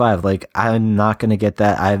 4.5. Like, I'm not going to get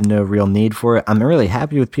that. I have no real need for it. I'm really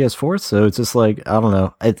happy with PS4, so it's just like, I don't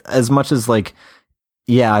know. As much as like,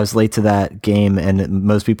 yeah, I was late to that game, and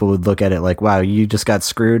most people would look at it like, wow, you just got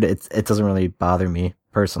screwed. It doesn't really bother me.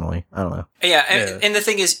 Personally, I don't know. Yeah, and the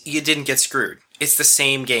thing is, you didn't get screwed. It's the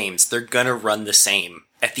same games. They're gonna run the same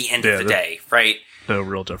at the end of the day, right? no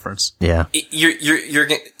real difference. Yeah. You're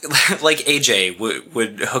like AJ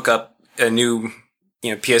would hook up a new,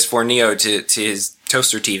 PS4 Neo to his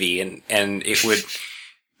toaster TV and it would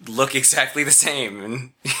look exactly the same.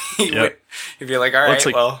 And he'd be like, all right,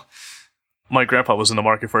 well. My grandpa was in the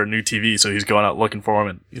market for a new TV, so he's going out looking for him,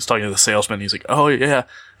 and he's talking to the salesman. He's like, "Oh yeah,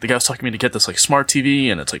 the guy was talking to me to get this like smart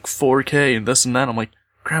TV, and it's like 4K and this and that." I'm like,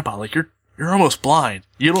 "Grandpa, like you're almost blind.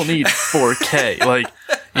 You don't need 4K. Like,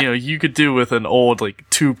 you could do with an old like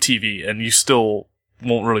tube TV, and you still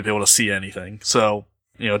won't really be able to see anything. So,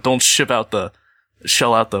 don't shell out the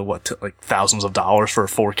like thousands of dollars for a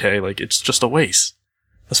 4K. Like, it's just a waste,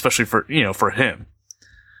 especially for him.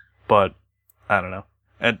 But I don't know."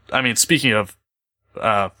 And, I mean, speaking of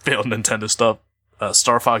failed Nintendo stuff,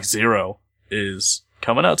 Star Fox Zero is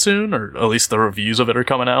coming out soon, or at least the reviews of it are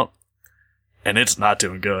coming out. And it's not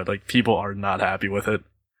doing good. Like, people are not happy with it.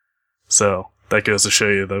 So, that goes to show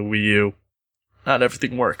you the Wii U, not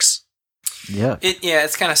everything works. Yeah.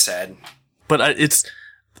 It's kind of sad. But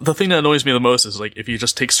the thing that annoys me the most is, like, if you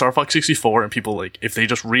just take Star Fox 64 and people, like, if they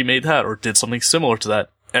just remade that or did something similar to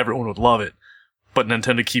that, everyone would love it. But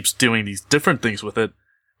Nintendo keeps doing these different things with it.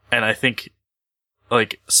 And I think,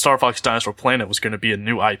 like, Star Fox Dinosaur Planet was going to be a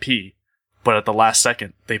new IP, but at the last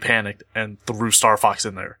second, they panicked and threw Star Fox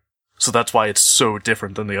in there. So that's why it's so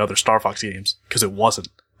different than the other Star Fox games, because it wasn't.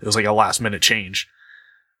 It was like a last-minute change.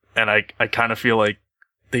 And I kind of feel like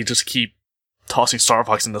they just keep tossing Star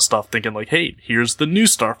Fox into stuff, thinking like, hey, here's the new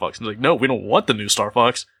Star Fox. And it's like, no, we don't want the new Star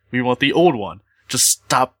Fox. We want the old one. Just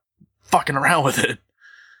stop fucking around with it.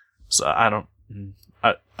 So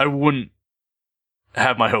I wouldn't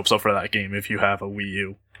have my hopes up for that game if you have a Wii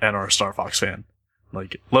U and are a Star Fox fan.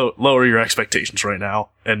 Like, lower your expectations right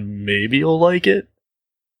now, and maybe you'll like it,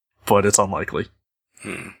 but it's unlikely.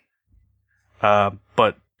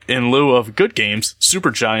 But in lieu of good games,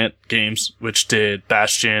 Supergiant Games, which did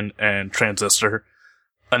Bastion and Transistor,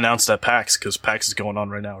 announced at PAX, because PAX is going on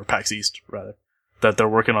right now, or PAX East, rather, that they're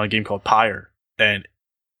working on a game called Pyre, and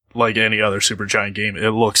like any other Supergiant game,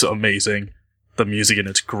 it looks amazing. The music in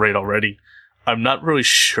it's great already. I'm not really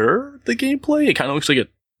sure the gameplay. It kind of looks like a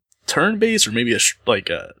turn-based or maybe a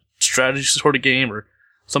strategy sort of game, or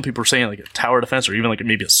some people are saying like a tower defense or even like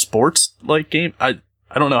maybe a sports-like game. I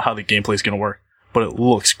don't know how the gameplay is going to work, but it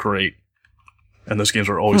looks great. And those games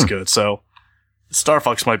are always good. So Star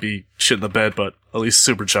Fox might be shit in the bed, but at least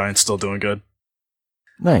Supergiant's still doing good.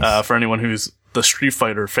 Nice. For anyone who's the Street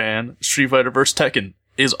Fighter fan, Street Fighter vs. Tekken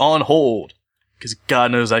is on hold, because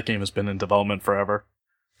God knows that game has been in development forever.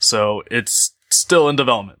 So it's still in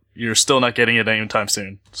development. You're still not getting it anytime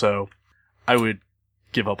soon. So I would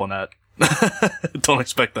give up on that. Don't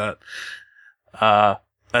expect that.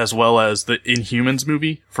 As well as the Inhumans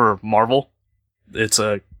movie for Marvel. It's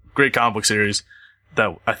a great comic book series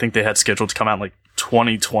that I think they had scheduled to come out in like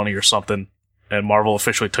 2020 or something, and Marvel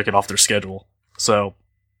officially took it off their schedule. So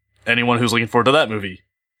anyone who's looking forward to that movie,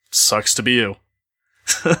 sucks to be you.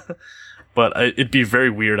 But it'd be very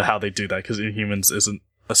weird how they do that, because Inhumans isn't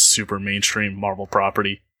a super mainstream Marvel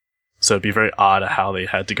property. So it'd be very odd how they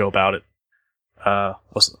had to go about it.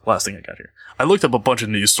 What's the last thing I got here? I looked up a bunch of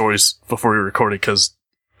news stories before we recorded, because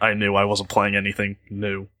I knew I wasn't playing anything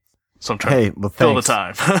new. So I'm trying to fill the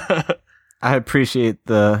time. I appreciate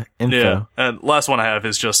the info. Yeah, and last one I have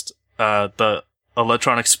is just the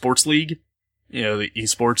Electronic Sports League, the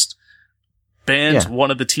esports, banned one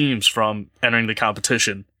of the teams from entering the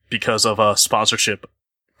competition because of a sponsorship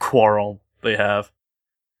quarrel they have.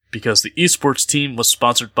 Because the esports team was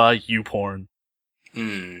sponsored by YouPorn.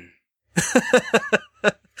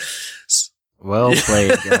 Well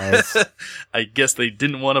played, guys. I guess they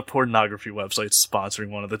didn't want a pornography website sponsoring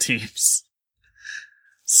one of the teams.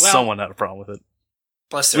 Well, someone had a problem with it.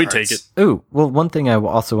 Bless their We'd hearts. take it. Ooh, well, one thing I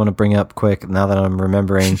also want to bring up quick, now that I'm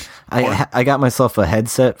remembering, I got myself a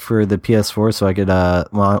headset for the PS4 so I could,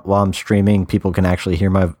 while I'm streaming, people can actually hear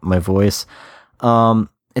my voice.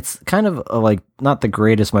 It's kind of like not the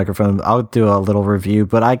greatest microphone. I'll do a little review,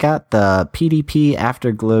 but I got the PDP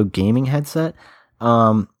Afterglow gaming headset.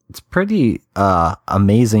 It's pretty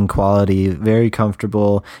amazing quality, very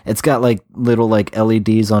comfortable. It's got like little like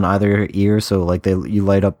LEDs on either ear, so like you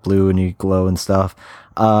light up blue and you glow and stuff.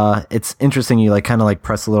 It's interesting. You like kind of like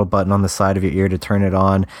press a little button on the side of your ear to turn it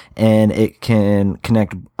on, and it can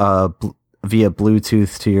connect via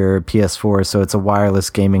Bluetooth to your PS4, so it's a wireless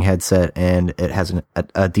gaming headset, and it has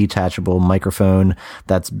a detachable microphone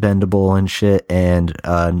that's bendable and shit, and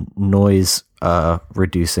noise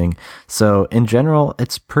reducing. So in general,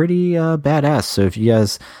 it's pretty badass. So if you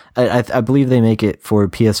guys, I believe they make it for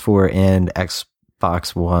PS4 and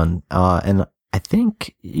Xbox One, and I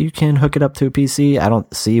think you can hook it up to a PC. I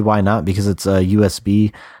don't see why not, because it's a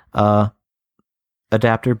USB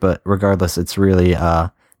adapter, but regardless, it's really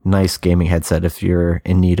a nice gaming headset if you're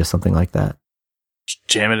in need of something like that. Just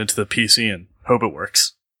jam it into the PC and hope it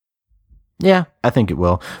works. Yeah, I think it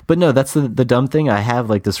will. But no, that's the dumb thing. I have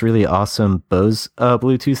like this really awesome Bose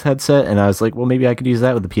Bluetooth headset, and I was like, well, maybe I could use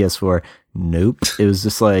that with the PS4. Nope. It was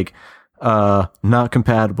just like, not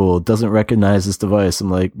compatible, doesn't recognize this device. I'm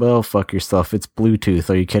like, well, fuck your stuff. It's Bluetooth.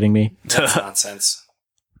 Are you kidding me? That's nonsense.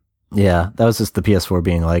 Yeah, that was just the PS4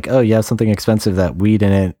 being like, oh, you have something expensive that we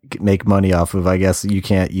didn't make money off of. I guess you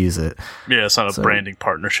can't use it. Yeah, it's not a branding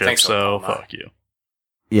partnership, Thanks, so Obama. fuck you.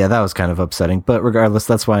 Yeah, that was kind of upsetting. But regardless,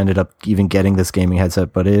 that's why I ended up even getting this gaming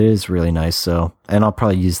headset. But it is really nice. So, and I'll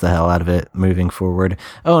probably use the hell out of it moving forward.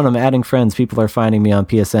 Oh, and I'm adding friends. People are finding me on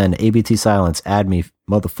PSN. ABT Silence. Add me,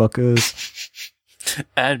 motherfuckers.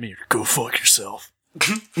 Add me or go fuck yourself.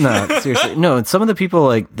 No, seriously. No, and some of the people,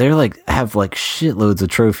 like, they're like, have like shitloads of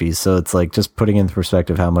trophies. So it's like just putting into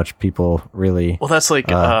perspective how much people really. Well, that's like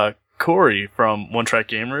Corey from One Track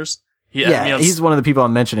Gamers. He's one of the people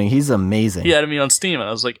I'm mentioning. He's amazing. He added me on Steam, and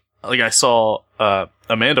I was like I saw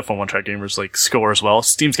Amanda from One Track Gamers like score as well.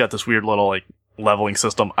 Steam's got this weird little like leveling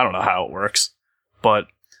system. I don't know how it works, but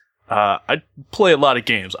I play a lot of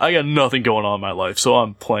games. I got nothing going on in my life, so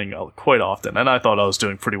I'm playing quite often, and I thought I was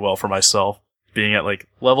doing pretty well for myself, being at like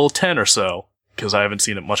level 10 or so, because I haven't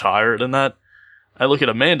seen it much higher than that. I look at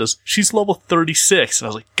Amanda's, she's level 36, and I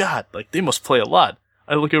was like, God, like they must play a lot.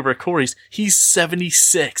 I look over at Corey's, he's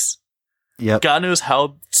 76. Yep. God knows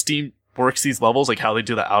how Steam works these levels, like how they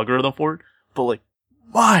do the algorithm for it, but like,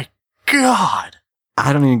 my God.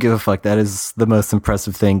 I don't even give a fuck. That is the most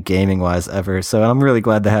impressive thing gaming-wise ever. So I'm really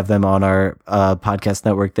glad to have them on our podcast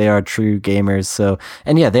network. They are true gamers. So,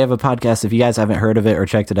 and yeah, they have a podcast. If you guys haven't heard of it or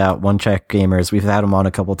checked it out, One Track Gamers, we've had them on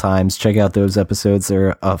a couple times. Check out those episodes.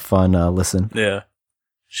 They're a fun listen. Yeah.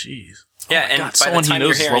 Jeez. Yeah, Oh and God, by the time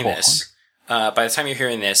you're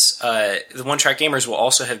hearing level this, the One Track Gamers will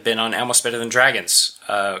also have been on Almost Better Than Dragons,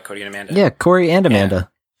 Cody and Amanda. Yeah, Corey and Amanda.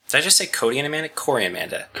 Yeah. Did I just say Cody and Amanda? Corey and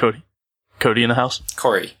Amanda. Cody in the house?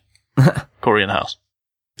 Corey. Corey in the house.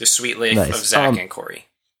 The sweet lake Nice. of Zach and Corey.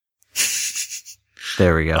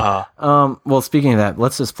 There we go. Well, speaking of that,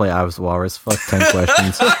 let's just play I Was the Walrus. Fuck 10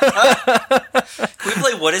 questions. Can we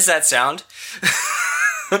play What Is That Sound?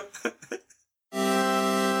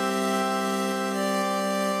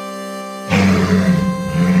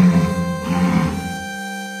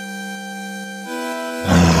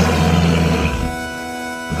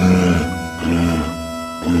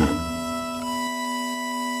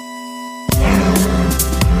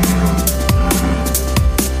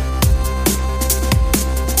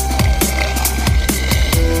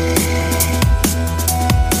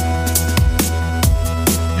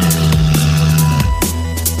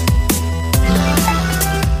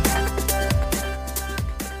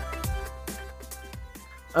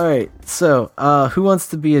 All right, so who wants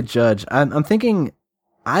to be a judge? I'm thinking.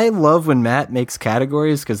 I love when Matt makes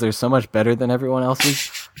categories because they're so much better than everyone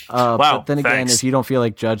else's. Wow, but then again, thanks. if you don't feel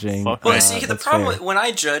like judging, Fuck Well, Yeah, see, the that's problem fair. when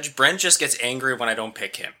I judge, Brent just gets angry when I don't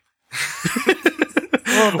pick him.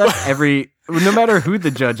 Well, that's no matter who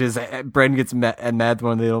the judge is, Bren gets mad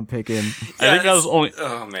when they don't pick him. I think I was only.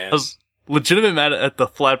 Oh, man. I was legitimate mad at the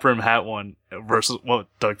flat brim hat one versus what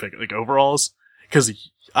Doug picked, like overalls, because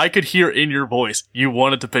I could hear in your voice you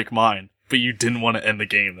wanted to pick mine, but you didn't want to end the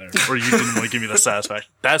game there, or you didn't want to give me the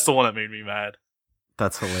satisfaction. That's the one that made me mad.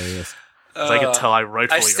 That's hilarious. 'Cause I could tell I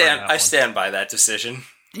rightfully earned that I one. stand by that decision.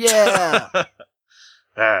 Yeah.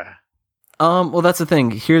 Ah. Well, that's the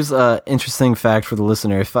thing. Here's a interesting fact for the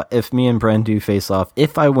listener. If me and Bren do face off,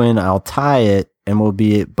 if I win, I'll tie it, and we'll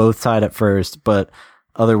be both tied at first. But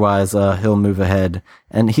otherwise, he'll move ahead,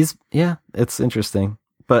 and it's interesting.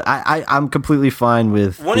 But I'm completely fine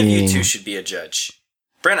with One of you two should be a judge.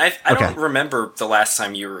 Brent, I don't remember the last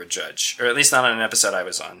time you were a judge, or at least not on an episode I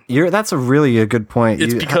was on. That's a really a good point.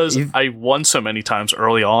 It's because I won so many times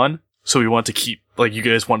early on, so we wanted to keep, like, you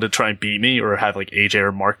guys wanted to try and beat me, or have, like, AJ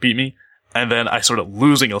or Mark beat me, and then I started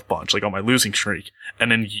losing a bunch, like, on my losing streak,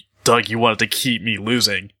 and then, Doug, you wanted to keep me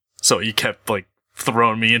losing, so you kept, like,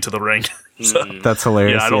 throwing me into the ring. So, That's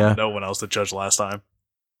hilarious. yeah, I don't know when I was the judge last time.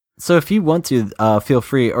 So if you want to, feel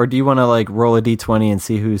free, or do you want to like roll a d20 and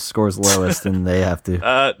see who scores lowest, and they have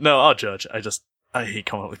to? No, I'll judge. I hate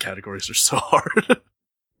coming up with categories. They're so hard.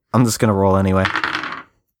 I'm just gonna roll anyway.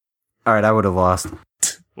 All right, I would have lost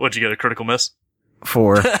What'd you get, a critical miss?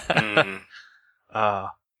 4.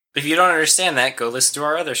 If you don't understand that, go listen to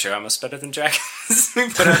our other show, Almost Better Than Dragons. We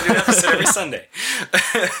put out a new episode every Sunday.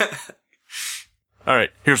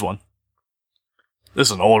 Alright, here's one. This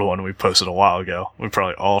is an old one we posted a while ago. We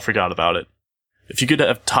probably all forgot about it. If you could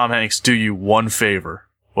have Tom Hanks do you one favor,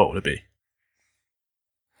 what would it be?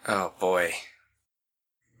 Oh, boy.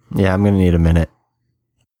 Yeah, I'm gonna need a minute.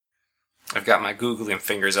 I've got my Googling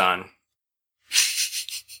fingers on.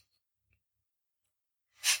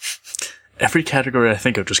 Every category I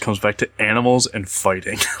think of just comes back to animals and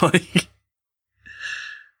fighting. Like,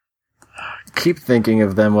 Keep thinking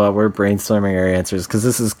of them while we're brainstorming our answers, because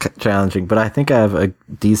this is challenging, but I think I have a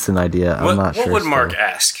decent idea. I'm not sure. What would Mark still.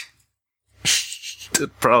 ask?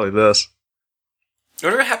 probably this.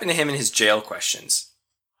 Whatever happened to him in his jail questions?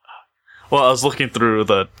 Well, I was looking through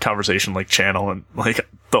the conversation channel, and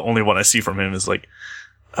the only one I see from him is where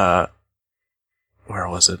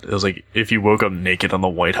was it? It was if you woke up naked on the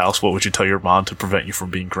White House, what would you tell your mom to prevent you from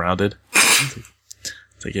being grounded?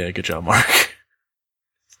 It's yeah, good job, Mark.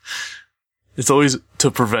 It's always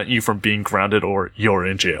to prevent you from being grounded or you're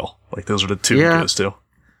in jail. Those are the two he goes to.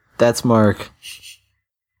 That's Mark.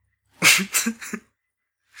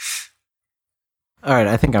 All right,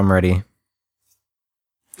 I think I'm ready.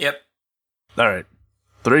 Yep. All right.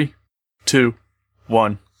 3, 2,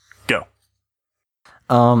 1, go.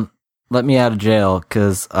 Let me out of jail,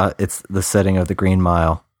 because it's the setting of the Green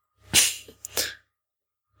Mile.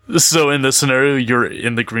 So in this scenario, you're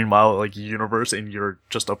in the Green Mile universe, and you're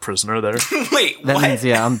just a prisoner there. Wait, That what? means,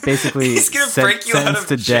 yeah, I'm basically He's gonna break you out of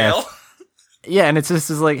to jail? death. Yeah, and it's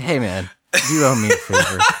just hey man, you owe me a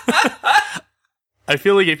favor. I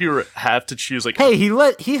feel if you have to choose Hey,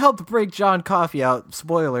 he helped break John Coffey out.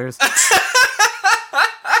 Spoilers.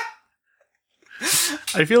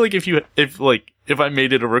 I feel if I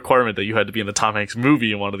made it a requirement that you had to be in a Tom Hanks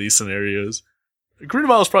movie in one of these scenarios, Green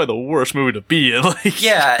Mile is probably the worst movie to be in.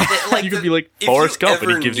 Yeah, you could be Forrest Gump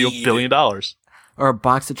and he gives you $1 billion. Or a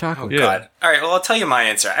box of chocolate. Oh, God. All right, well, I'll tell you my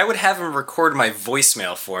answer. I would have him record my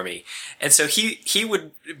voicemail for me. And so he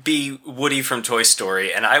would be Woody from Toy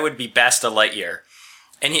Story, and I would be Basta Lightyear.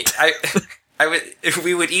 And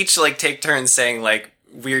we would each, take turns saying,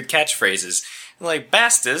 weird catchphrases.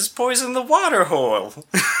 Basta's poisoned the water hole.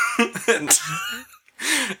 And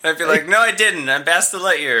I'd be no, I didn't. I'm Basta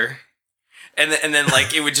Lightyear. And then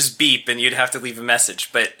it would just beep, and you'd have to leave a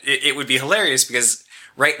message. But it would be hilarious, because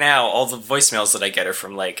right now, all the voicemails that I get are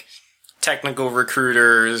from, technical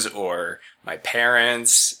recruiters or my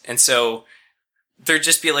parents. And so there'd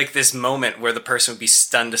just be, this moment where the person would be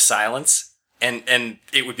stunned to silence, and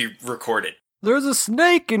it would be recorded. There's a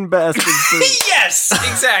snake in Bastard Food. Yes!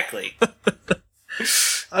 Exactly!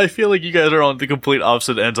 I feel you guys are on the complete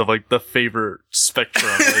opposite ends of, the favorite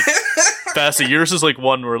spectrum. Basta, yours is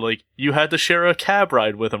one where, you had to share a cab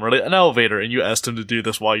ride with him, or an elevator, and you asked him to do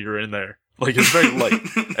this while you're in there. It's very light.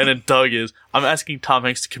 And then Doug is, I'm asking Tom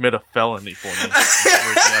Hanks to commit a felony for me.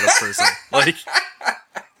 Breaking out of prison.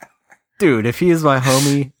 Dude, if he is my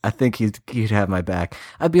homie, I think he'd have my back.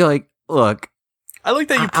 I'd be look. I like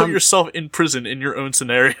that you put yourself in prison in your own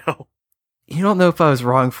scenario. You don't know if I was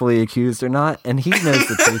wrongfully accused or not, and he knows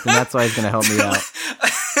the truth, and that's why he's going to help me out.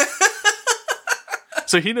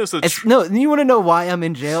 So he knows the truth. No, you want to know why I'm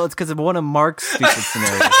in jail? It's because of one of Mark's stupid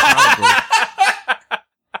scenarios, probably.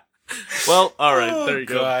 Well, alright, there you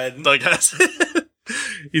God. go. Doug has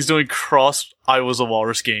He's doing cross I Was a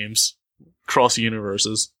Walrus games. Cross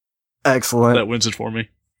universes. Excellent. That wins it for me.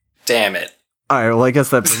 Damn it. Alright, well, I guess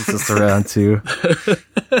that brings us around to...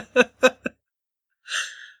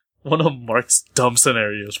 One of Mark's dumb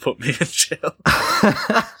scenarios put me in jail.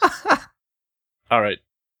 Alright.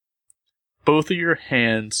 Both of your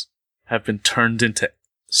hands have been turned into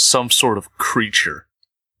some sort of creature.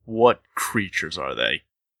 What creatures are they?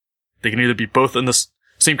 They can either be both in the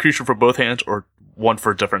same creature for both hands, or one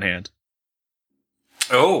for a different hand.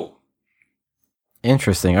 Oh.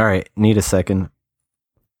 Interesting. Alright, need a second.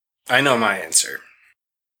 I know my answer.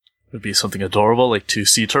 It would be something adorable, like 2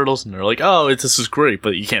 sea turtles, and they're oh, this is great,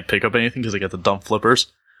 but you can't pick up anything because they got the dumb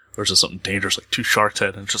flippers. Or is it something dangerous, like 2 sharks'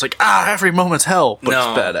 head, and it's just every moment's hell, but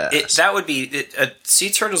No, it's badass. that would be... sea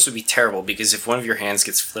turtles would be terrible, because if one of your hands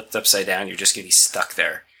gets flipped upside down, you're just going to be stuck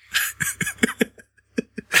there.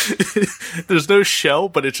 There's no shell,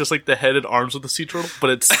 but it's just the head and arms of the sea turtle, but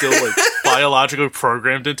it's still biologically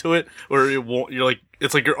programmed into it, where it won't. You're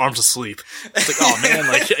it's your arm's asleep. It's oh man,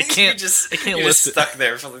 I can't. You're I can't you're lift just it. stuck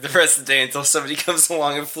there for the rest of the day until somebody comes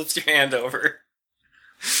along and flips your hand over.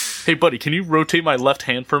 Hey buddy, can you rotate my left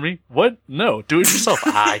hand for me? What? No, do it yourself.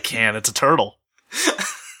 I can't. It's a turtle.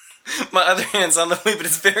 My other hand's on the way, but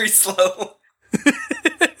it's very slow.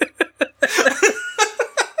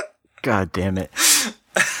 God damn it.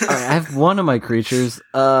 Alright, I have one of my creatures.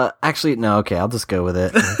 Actually, no, okay, I'll just go with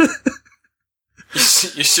it.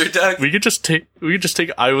 You're sure, Doug? We could just take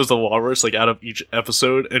I Was the Walrus like out of each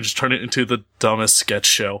episode and just turn it into the dumbest sketch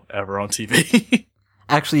show ever on TV.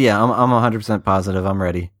 Actually, yeah, I'm 100% positive. I'm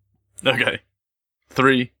ready. Okay.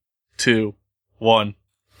 3, 2, 1,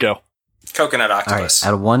 go. Coconut All octopus. right,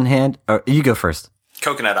 out of one hand, or you go first.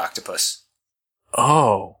 Coconut octopus.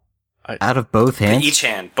 Oh. Out of both hands? Each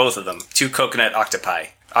hand, both of them. 2 coconut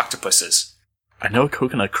octopuses. I know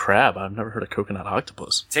coconut crab. I've never heard of coconut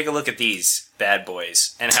octopus. Take a look at these bad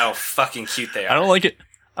boys and how fucking cute they are. I don't like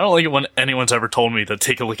it when anyone's ever told me to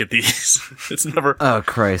take a look at these. It's never. Oh,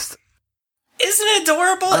 Christ. Isn't it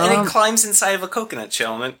adorable? And it climbs inside of a coconut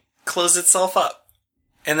shell and it closes itself up.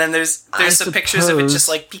 And then there's some pictures of it just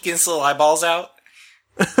like peeking its little eyeballs out.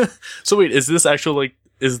 So wait, is the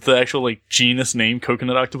actual like genus name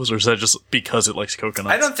coconut octopus, or is that just because it likes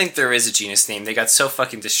coconuts? I don't think there is a genus name. They got so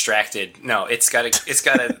fucking distracted. No, it's got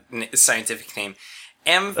a scientific name.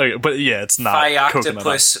 Okay, but yeah, it's not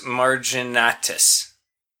Phyoctopus marginatus.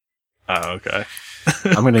 Oh, okay.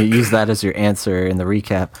 I'm going to use that as your answer in the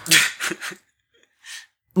recap.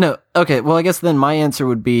 No, okay, well, I guess then my answer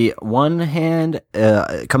would be one hand,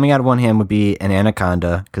 coming out of one hand would be an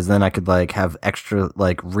anaconda, because then I could, like, have extra,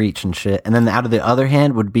 like, reach and shit. And then out of the other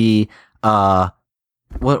hand would be, what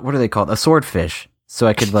are they called? A swordfish. So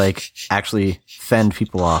I could, like, actually fend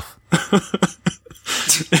people off.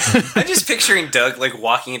 I'm just picturing Doug, like,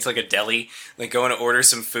 walking into, like, a deli, like, going to order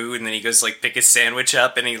some food, and then he goes, like, pick his sandwich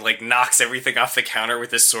up, and he, like, knocks everything off the counter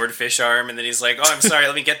with his swordfish arm, and then he's like, oh, I'm sorry,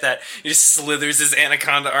 let me get that. He just slithers his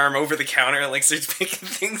anaconda arm over the counter and, like, starts picking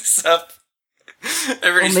things up.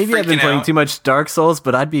 Well, maybe I've been playing too much Dark Souls,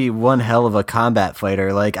 but I'd be one hell of a combat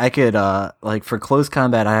fighter. Like, I could, like, for close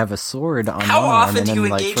combat, I have a sword on How one arm, often do you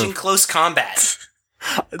then, engage in close combat?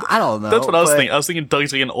 I don't know. That's what I was thinking. I was thinking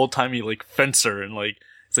Doug's like an old-timey, like, fencer, and, like,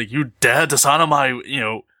 it's like, you dare dishonor my,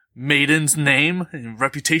 maiden's name and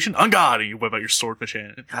reputation? On God! And you whip out your swordfish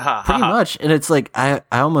hand. Pretty much. And it's like, I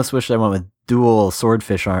almost wish I went with dual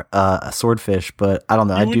swordfish, swordfish, but I don't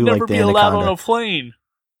know. I do like the anaconda. You would never be allowed on a plane.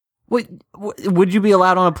 Wait, would you be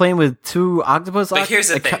allowed on a plane with 2 octopus? But here's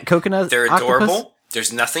the thing. Coconut They're octopus? adorable.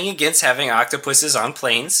 There's nothing against having octopuses on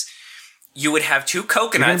planes. You would have 2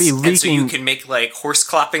 coconuts, and so you can make, like, horse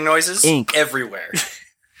clopping noises everywhere.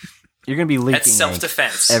 You're going to be leaking That's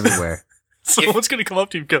self-defense. Everywhere. Someone's going to come up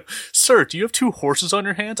to you and go, sir, do you have 2 horses on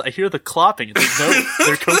your hands? I hear the clopping. It's like, no,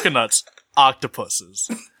 they're coconuts. Octopuses.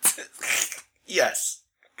 Yes.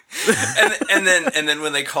 and then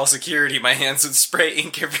when they call security, my hands would spray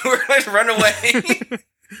ink everywhere and I'd run away.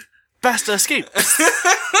 Best escape.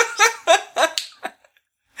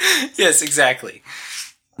 Yes, exactly.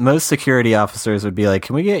 Most security officers would be like,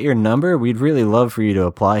 can we get your number? We'd really love for you to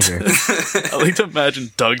apply here. I like to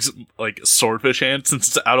imagine Doug's, like, swordfish hand, since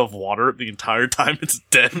it's out of water the entire time it's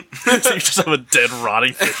dead. So you just have a dead,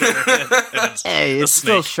 rotting fish in your hand. And it's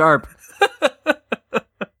still sharp.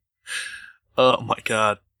 Oh my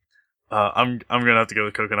god. I'm gonna have to go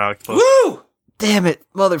with coconut octopus. Woo! Damn it,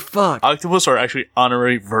 motherfuck. Octopus are actually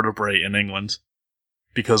honorary vertebrae in England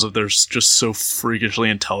because of they're just so freakishly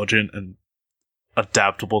intelligent and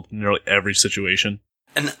adaptable to nearly every situation.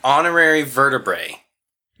 An honorary vertebrae.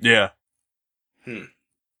 Yeah.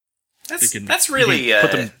 That's really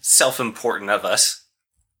self-important of us.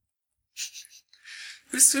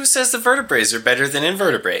 Who says the vertebraes are better than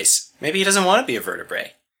invertebrates? Maybe he doesn't want to be a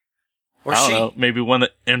vertebrae. Or I don't she. know. Maybe when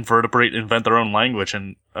the invertebrate invent their own language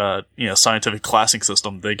and scientific classing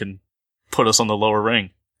system, they can put us on the lower ring.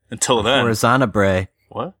 Until then, Horizontabrae.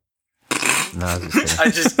 What? No, I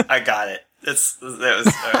was just kidding. I got it.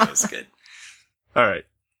 That was good. All right,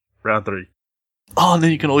 round 3. Oh, and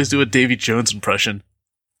then you can always do a Davy Jones impression.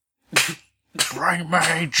 Bring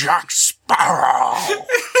me Jack Sparrow.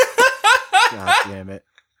 God damn it!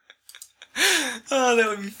 Oh, that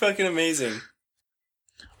would be fucking amazing.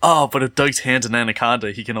 Oh, but if Doug's hand's an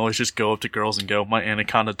anaconda, he can always just go up to girls and go, "My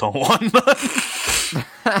anaconda don't want none."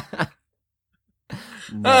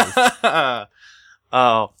 Nice.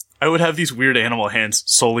 Oh, I would have these weird animal hands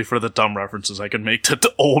solely for the dumb references I could make to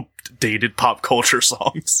the old, dated pop culture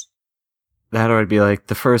songs. That would be like,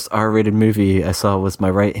 the first R-rated movie I saw was My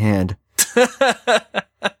Right Hand.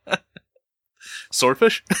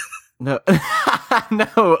 Swordfish? No,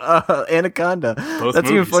 no, Anaconda. Both That's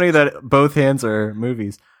movies. even funny that both hands are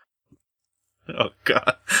movies. Oh,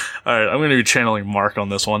 God. Alright, I'm going to be channeling Mark on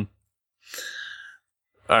this one.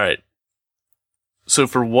 Alright. So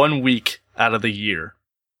for 1 week out of the year,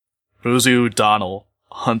 Rosie O'Donnell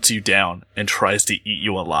hunts you down and tries to eat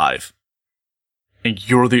you alive. And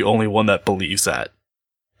you're the only one that believes that.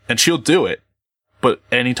 And she'll do it, but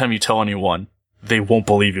anytime you tell anyone, they won't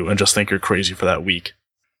believe you and just think you're crazy for that week.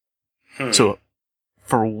 So,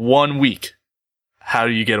 for 1 week, how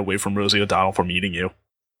do you get away from Rosie O'Donnell from eating you?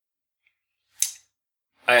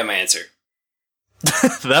 I have my answer.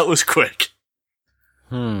 That was quick.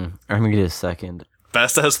 I'm gonna get a second.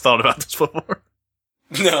 Basta has thought about this before.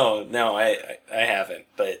 No, I haven't,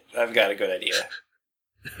 but I've got a good idea.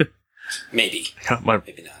 Maybe. I got my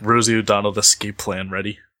Maybe not. Rosie O'Donnell escape plan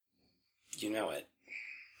ready. You know it.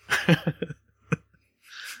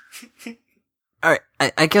 All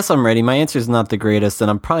right, I guess I'm ready. My answer is not the greatest, and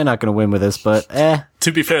I'm probably not going to win with this, but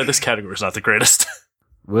To be fair, this category is not the greatest.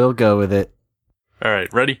 we'll go with it. All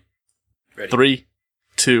right, ready? Ready. 3,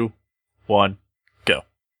 2, 1, go.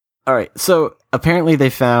 All right, so apparently they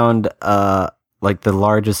found like the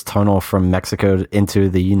largest tunnel from Mexico into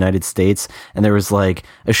the United States, and there was like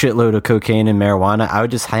a shitload of cocaine and marijuana. I would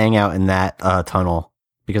just hang out in that tunnel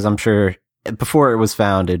because I'm sure before it was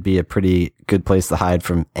found, it'd be a pretty good place to hide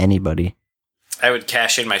from anybody. I would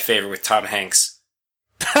cash in my favor with Tom Hanks.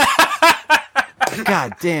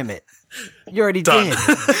 God damn it. You already Done. did.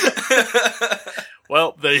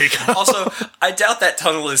 Well, there you go. Also, I doubt that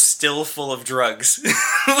tunnel is still full of drugs.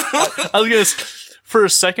 I was gonna for a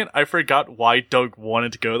second, I forgot why Doug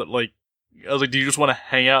wanted to go. That I was like, do you just want to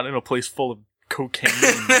hang out in a place full of cocaine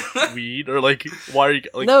and weed, or like, why are you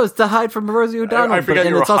like? No, it's to hide from Rosie O'Donnell. I forgot and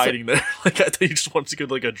you were it's also- hiding there. Like, I thought you just wanted to go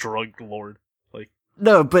to like a drug lord. Like,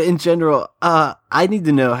 No, but in general, I need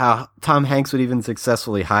to know how Tom Hanks would even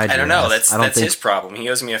successfully hide. I don't your know. ass. That's his problem. He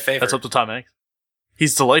owes me a favor. that's up to Tom Hanks.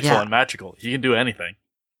 He's delightful Yeah. and magical. He can do anything.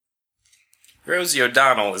 Rosie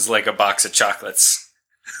O'Donnell is like a box of chocolates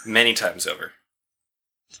many times over.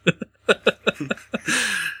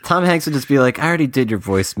 Tom Hanks would just be like, I already did your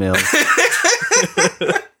voicemail.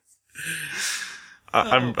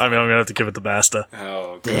 I'm gonna have to give it to Basta.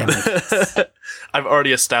 Oh, God. Damn it. I've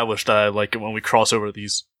already established that I like it when we cross over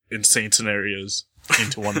these insane scenarios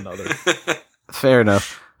into one another. Fair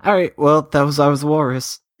enough. All right, well, that was I Was a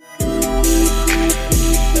Walrus.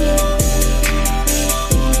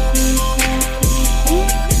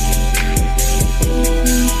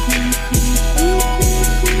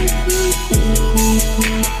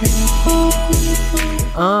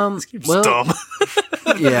 It's Well, dumb.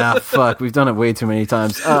 yeah, fuck, we've done it way too many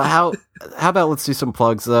times. How about let's do some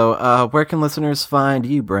plugs though? Where can listeners find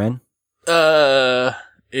you, Bren? ABTS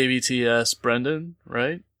Brendan,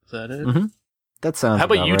 right? Is that it? Mm-hmm. That sounds. How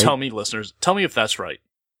about about you right. tell me, listeners? Tell me if that's right.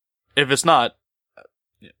 If it's not,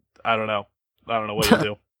 I don't know. I don't know what to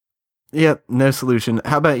do. Yep, no solution.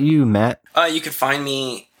 How about you, Matt? You can find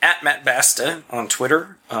me at Matt Basta on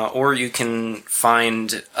Twitter, or you can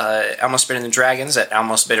find Almost Bitter and the Dragons at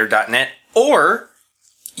almostbitter.net, or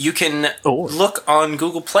you can look on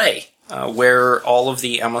Google Play, where all of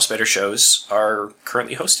the Almost Bitter shows are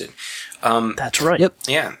currently hosted. That's right. Yep.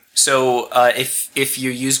 Yeah. So if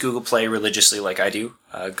you use Google Play religiously like I do,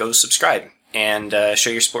 go subscribe and show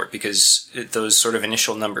your support, because those sort of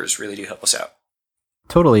initial numbers really do help us out.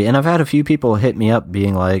 Totally. And I've had a few people hit me up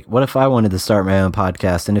being like, what if I wanted to start my own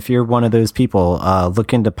podcast? And if you're one of those people,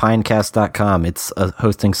 look into Pinecast.com. It's a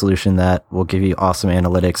hosting solution that will give you awesome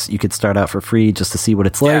analytics. You could start out for free just to see what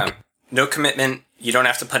it's like. No commitment. You don't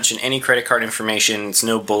have to punch in any credit card information. It's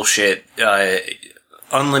no bullshit.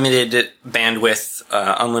 Unlimited bandwidth,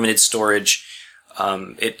 unlimited storage.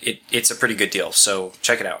 It's a pretty good deal. So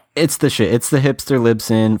check it out. It's the shit. It's the hipster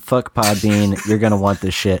Libsyn. Fuck Podbean. You're going to want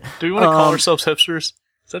this shit. Do we want to call ourselves hipsters?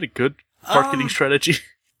 Is that a good marketing strategy?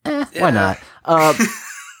 Why not?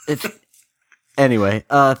 Anyway,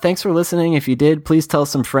 thanks for listening. If you did, please tell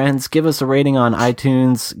some friends. Give us a rating on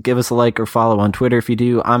iTunes. Give us a like or follow on Twitter if you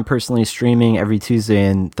do. I'm personally streaming every Tuesday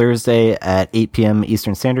and Thursday at 8 p.m.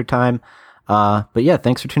 Eastern Standard Time. But yeah,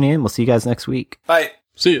 thanks for tuning in. We'll see you guys next week. Bye.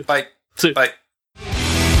 See you. Bye. See you. Bye.